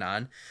things going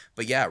on.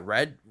 But yeah,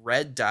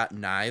 Red Dot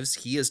Knives,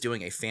 he is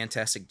doing a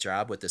fantastic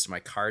job with this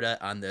micarta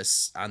on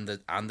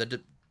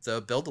the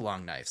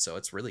build-along knife. So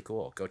it's really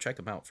cool. Go check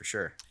him out for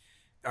sure.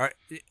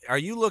 Are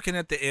you looking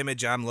at the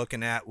image I'm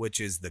looking at, which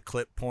is the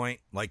clip point?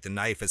 Like the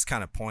knife is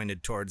kind of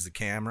pointed towards the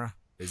camera?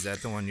 Is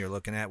that the one you're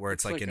looking at where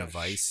it's like in a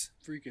vise?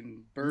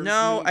 Freaking bird.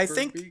 No, I bird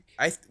think beak?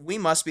 we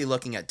must be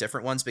looking at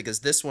different ones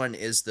because this one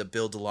is the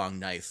build-along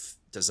knife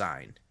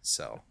design.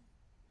 So,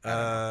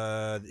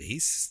 he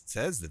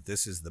says that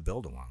this is the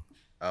build-along.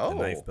 the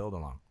knife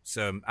build-along.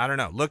 So I don't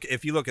know.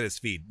 If you look at his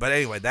feed, but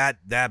anyway,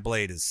 that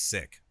blade is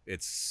sick.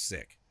 It's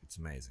sick. It's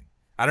amazing.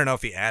 I don't know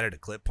if he added a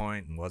clip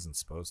point and wasn't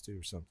supposed to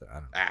or something. I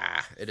don't know.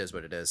 It is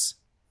what it is.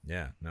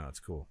 Yeah, no, it's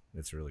cool.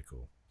 It's really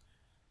cool.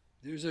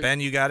 Ben,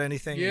 you got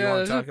anything you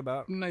want to talk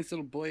about? Nice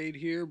little blade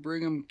here.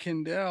 Brigham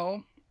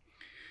Kendall.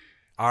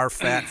 Our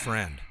fat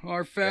friend.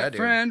 Our fat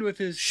friend with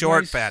his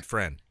short nice fat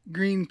friend.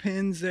 Green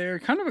pins there.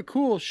 Kind of a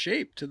cool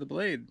shape to the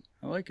blade.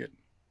 I like it.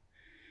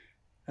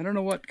 I don't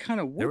know what kind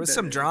of wood there was that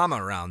some is.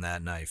 drama around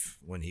that knife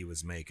when he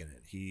was making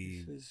it.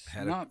 He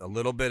had a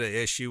little bit of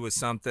issue with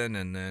something,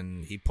 and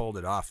then he pulled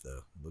it off,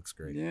 though. It looks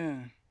great.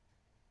 Yeah.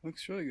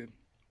 Looks really good.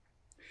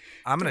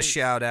 I'm going to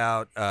shout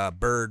out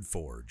Bird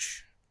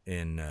Forge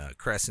in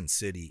Crescent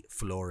City,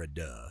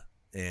 Florida.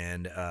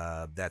 And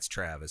that's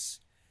Travis.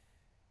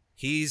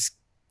 He's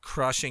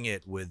crushing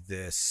it with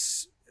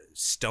this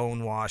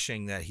stone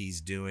washing that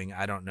he's doing.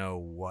 I don't know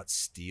what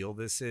steel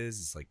this is.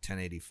 It's like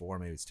 1084,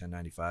 maybe it's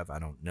 1095. I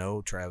don't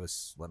know.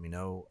 Travis, let me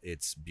know.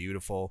 It's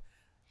beautiful.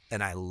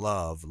 And I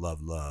love, love,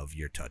 love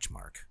your touch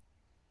mark.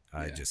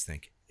 I just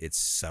think it's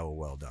so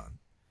well done.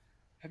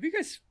 Have you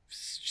guys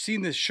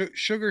seen this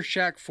Sugar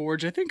Shack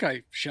Forge? I think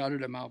I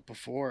shouted him out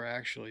before,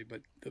 actually,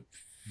 but the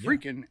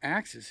freaking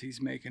axes he's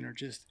making are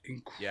just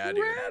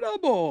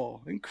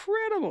incredible.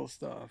 Incredible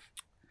stuff.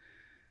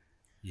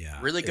 Yeah.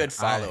 Really good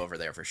follow over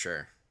there for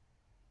sure.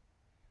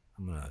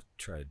 I'm going to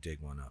try to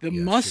dig one up. The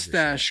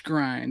mustache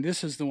grind.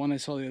 This is the one I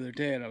saw the other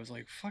day, and I was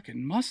like,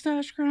 fucking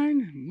mustache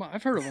grind?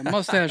 I've heard of a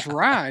mustache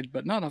ride,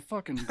 but not a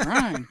fucking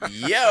grind.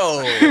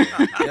 Yo.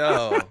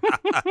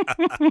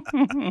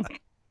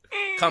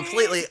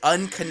 Completely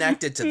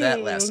unconnected to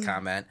that last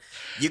comment.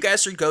 You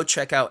guys should go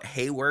check out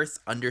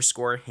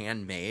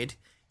Hayworth_handmade.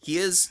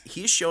 He's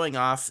showing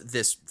off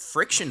this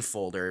friction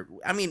folder.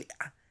 I mean,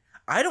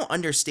 I don't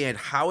understand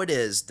how it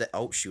is that...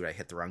 Oh, shoot, I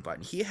hit the wrong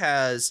button. He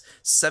has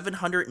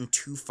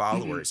 702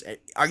 followers.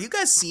 Are you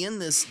guys seeing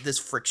this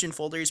friction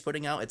folder he's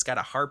putting out? It's got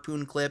a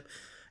harpoon clip.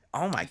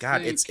 Oh, my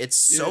God. It's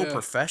so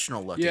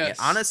professional looking. Yes.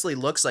 It honestly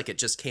looks like it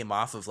just came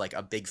off of like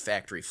a big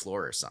factory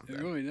floor or something.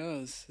 It really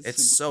does.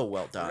 It's so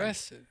well done.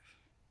 Impressive.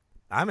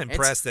 I'm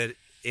impressed that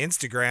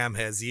Instagram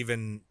has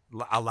even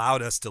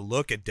allowed us to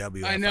look at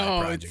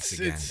WFI projects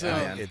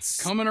again.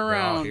 It's coming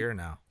around. We're all here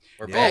now.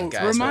 We're back,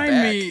 guys.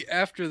 Remind me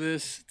after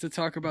this to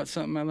talk about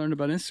something I learned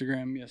about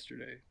Instagram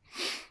yesterday.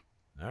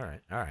 All right.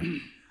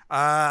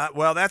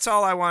 Well, that's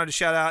all I wanted to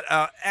shout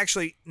out.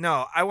 Actually,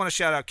 no, I want to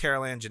shout out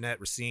Carol Ann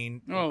Jeanette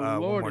Racine one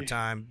more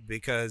time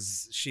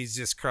because she's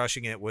just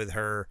crushing it with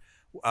her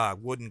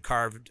wooden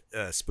carved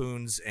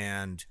spoons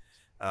and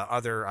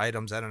other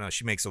items. I don't know.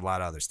 She makes a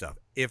lot of other stuff.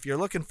 If you're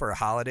looking for a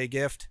holiday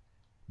gift,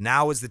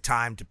 now is the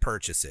time to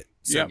purchase it.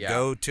 So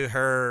go to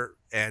her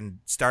and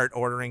start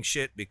ordering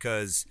shit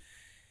because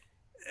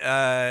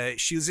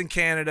she was in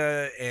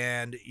Canada,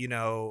 and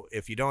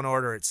if you don't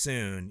order it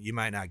soon, you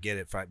might not get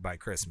it by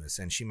Christmas,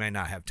 and she might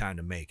not have time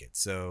to make it.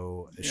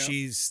 So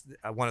she's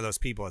one of those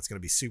people that's going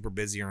to be super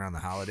busy around the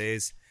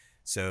holidays.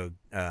 So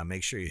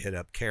make sure you hit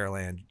up Carol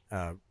Ann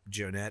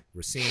Jonette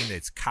Racine.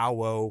 It's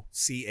Cawo,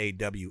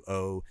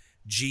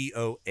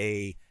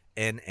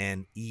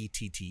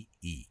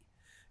 CAWOGOANNETTE,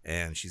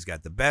 and she's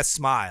got the best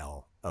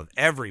smile of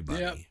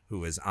everybody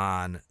who is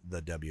on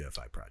the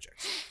WFI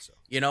project. So.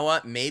 You know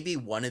what? Maybe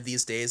one of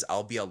these days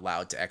I'll be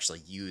allowed to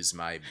actually use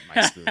my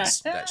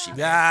spoons that she made.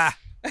 Yeah.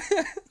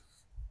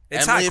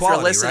 It's Emily, high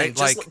quality, listening,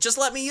 right? Just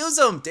let me use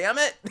them, damn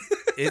it.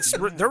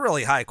 They're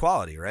really high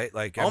quality, right?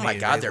 Like, my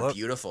God, they're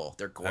beautiful.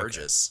 They're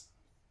gorgeous.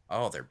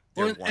 Okay. Oh, they're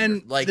wonderful.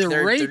 And like the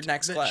they're rate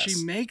next that class.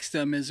 she makes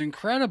them is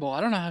incredible. I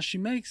don't know how she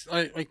makes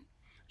like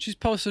she's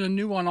posting a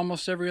new one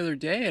almost every other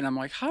day, and I'm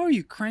like, how are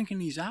you cranking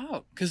these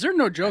out? Because they're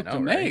no joke to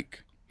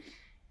make.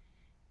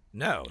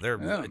 No, they're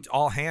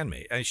all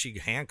handmade. And she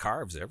hand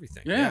carves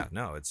everything. Yeah.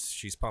 No,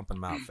 she's pumping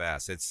them out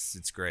fast.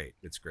 It's great.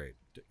 It's great.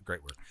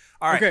 Great work.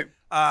 All right. Okay.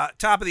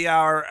 Top of the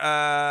hour.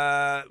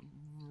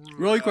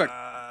 Really quick.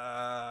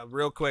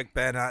 Real quick,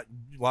 Ben.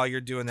 While you're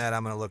doing that,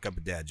 I'm gonna look up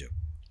a dad joke.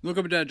 Look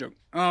up a dad joke.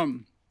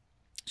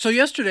 So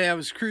yesterday I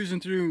was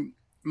cruising through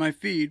my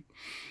feed,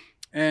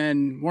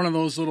 and one of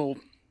those little,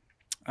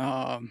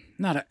 not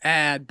an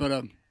ad, but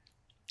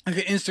like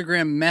an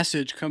Instagram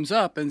message comes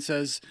up and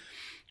says,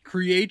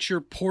 create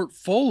your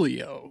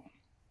portfolio.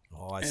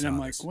 And I'm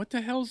like, what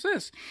the hell is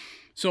this?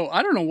 So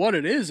I don't know what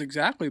it is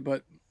exactly,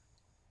 but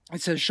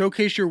it says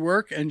showcase your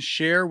work and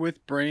share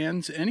with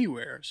brands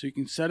anywhere. So you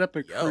can set up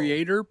a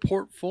creator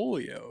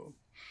portfolio.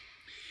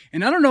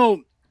 And I don't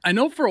know, I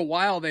know for a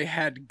while they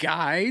had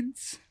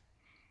guides,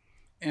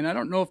 and I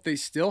don't know if they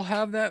still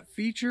have that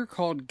feature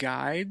called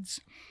guides,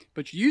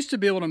 but you used to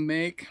be able to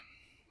make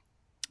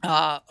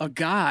a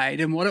guide,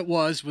 and what it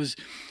was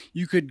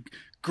you could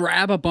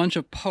grab a bunch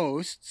of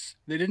posts.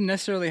 They didn't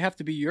necessarily have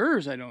to be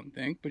yours, I don't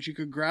think, but you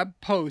could grab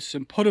posts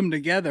and put them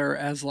together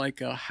as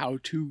like a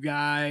how-to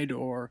guide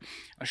or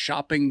a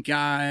shopping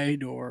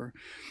guide or,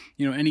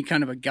 any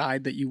kind of a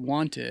guide that you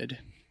wanted.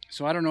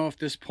 So I don't know if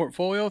this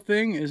portfolio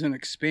thing is an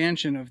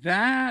expansion of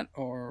that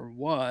or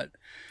what.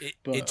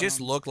 It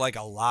just looked like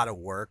a lot of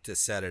work to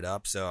set it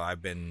up, so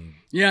I've been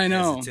I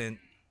know. hesitant.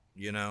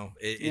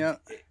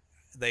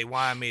 They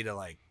wanted me to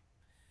like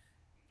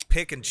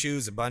pick and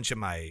choose a bunch of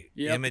my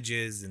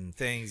images and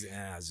things, and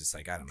I was just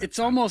like, I don't know. It's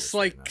almost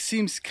like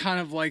seems kind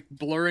of like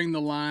blurring the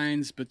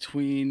lines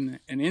between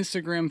an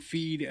Instagram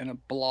feed and a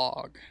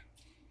blog,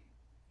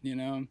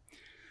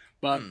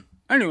 But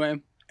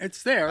anyway,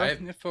 it's there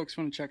if folks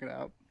want to check it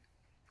out.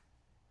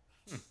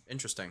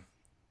 Interesting.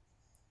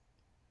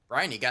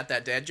 Brian, you got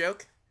that dad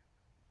joke?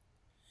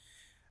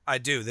 I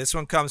do. This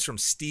one comes from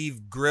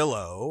Steve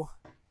Grillo,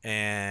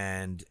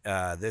 and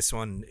this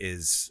one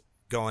is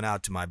going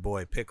out to my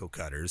boy Pickle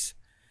Cutters.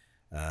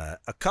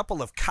 A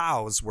couple of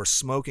cows were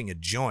smoking a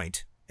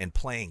joint and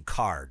playing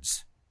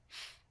cards.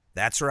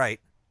 That's right.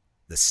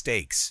 The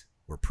stakes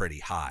were pretty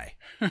high.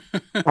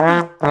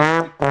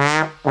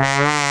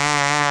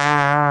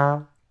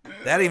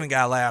 That even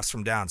got laughs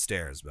from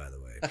downstairs, by the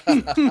way.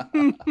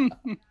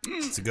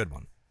 It's a good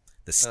one.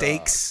 The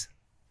stakes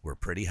were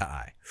pretty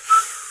high.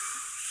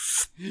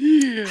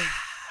 Yeah.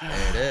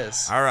 There it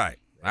is. All right.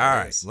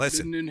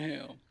 Listen. Didn't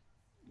inhale.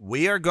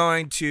 We are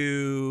going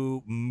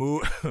to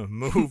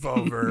move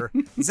over.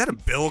 Is that a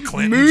Bill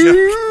Clinton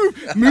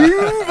joke?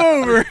 Move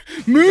over,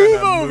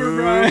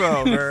 Brian.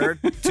 Over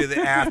to the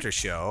after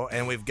show,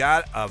 and we've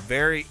got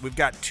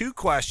two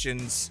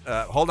questions.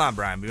 Hold on,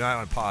 Brian. We might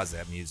want to pause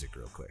that music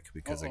real quick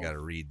because I got to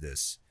read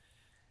this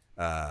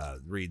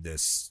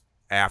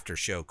after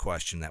show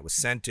question that was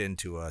sent in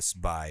to us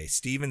by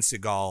Steven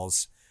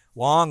Seagal's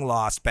long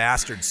lost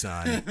bastard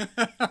son,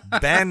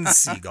 Ben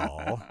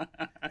Seagal,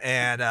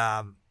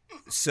 and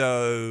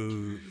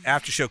so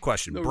after show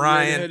question,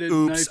 Brian.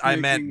 Oops, I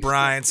meant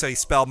Brian, so he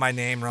spelled my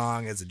name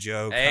wrong as a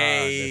joke.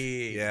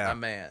 Hey, my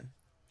man.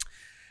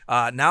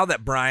 Now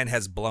that Brian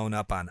has blown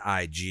up on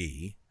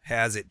IG,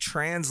 has it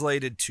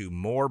translated to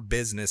more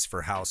business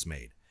for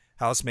Housemaid?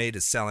 Housemaid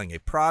is selling a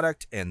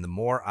product, and the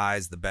more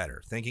eyes, the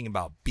better. Thinking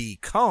about B.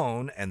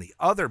 Cone and the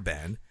other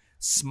Ben,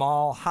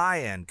 small,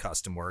 high-end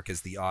custom work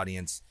is the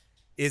audience.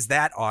 Is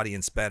that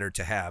audience better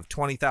to have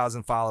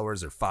 20,000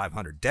 followers or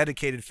 500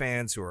 dedicated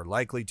fans who are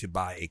likely to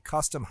buy a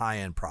custom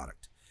high-end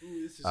product?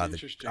 Ooh, this is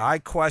interesting. I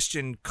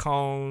question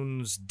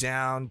Cones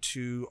down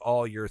to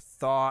all your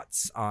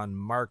thoughts on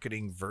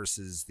marketing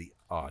versus the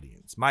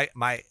audience. My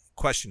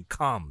question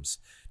comes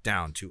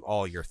down to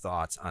all your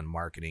thoughts on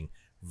marketing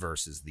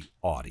versus the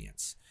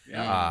audience.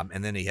 Yeah.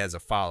 And then he has a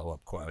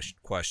follow-up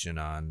question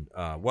on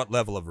what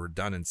level of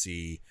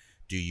redundancy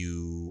do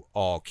you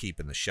all keep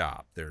in the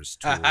shop? There's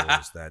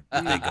tools that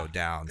they go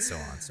down, so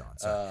on, so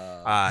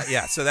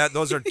on. So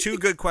those are two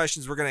good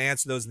questions. We're going to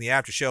answer those in the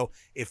after show.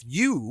 If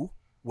you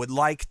would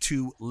like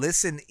to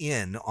listen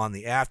in on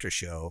the after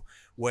show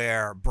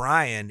where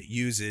Brian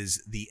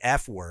uses the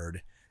F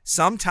word,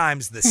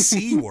 sometimes the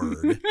C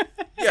word,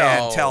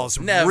 and tells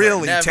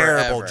really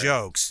terrible ever.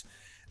 jokes.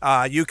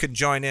 You can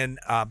join in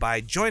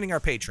by joining our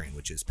Patreon,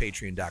 which is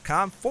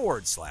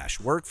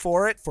patreon.com/work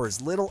for it for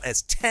as little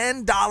as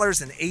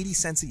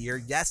 $10.80 a year.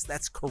 Yes,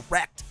 that's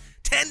correct.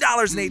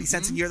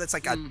 $10.80 a year. That's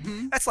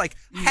like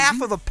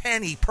half of a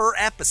penny per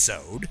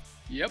episode.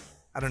 Yep.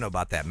 I don't know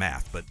about that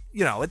math, but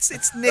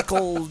it's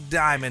nickel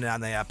diamond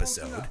on the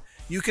episode.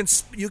 You can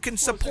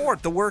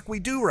support the work we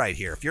do right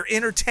here. If you're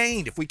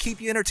entertained, if we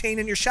keep you entertained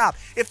in your shop,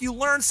 if you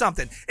learn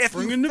something, if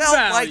you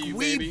felt like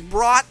we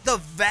brought the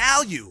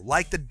value,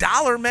 like the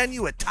dollar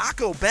menu at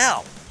Taco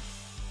Bell,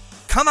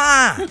 come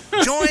on,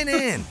 join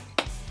in.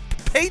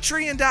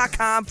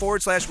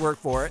 Patreon.com/work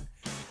for it,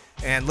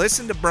 and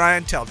listen to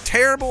Brian tell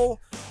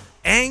terrible,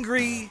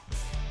 angry,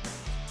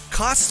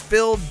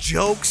 cuss-filled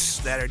jokes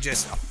that are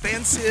just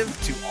offensive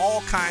to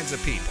all kinds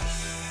of people.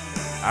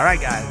 All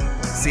right, guys.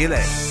 See you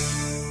later.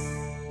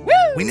 Woo!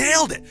 We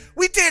nailed it.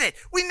 We did it.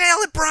 We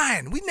nailed it,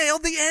 Brian. We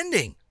nailed the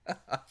ending. It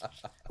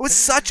was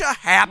such a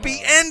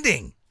happy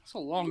ending. It's a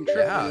long trip.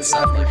 Yeah, it's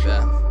not like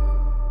that.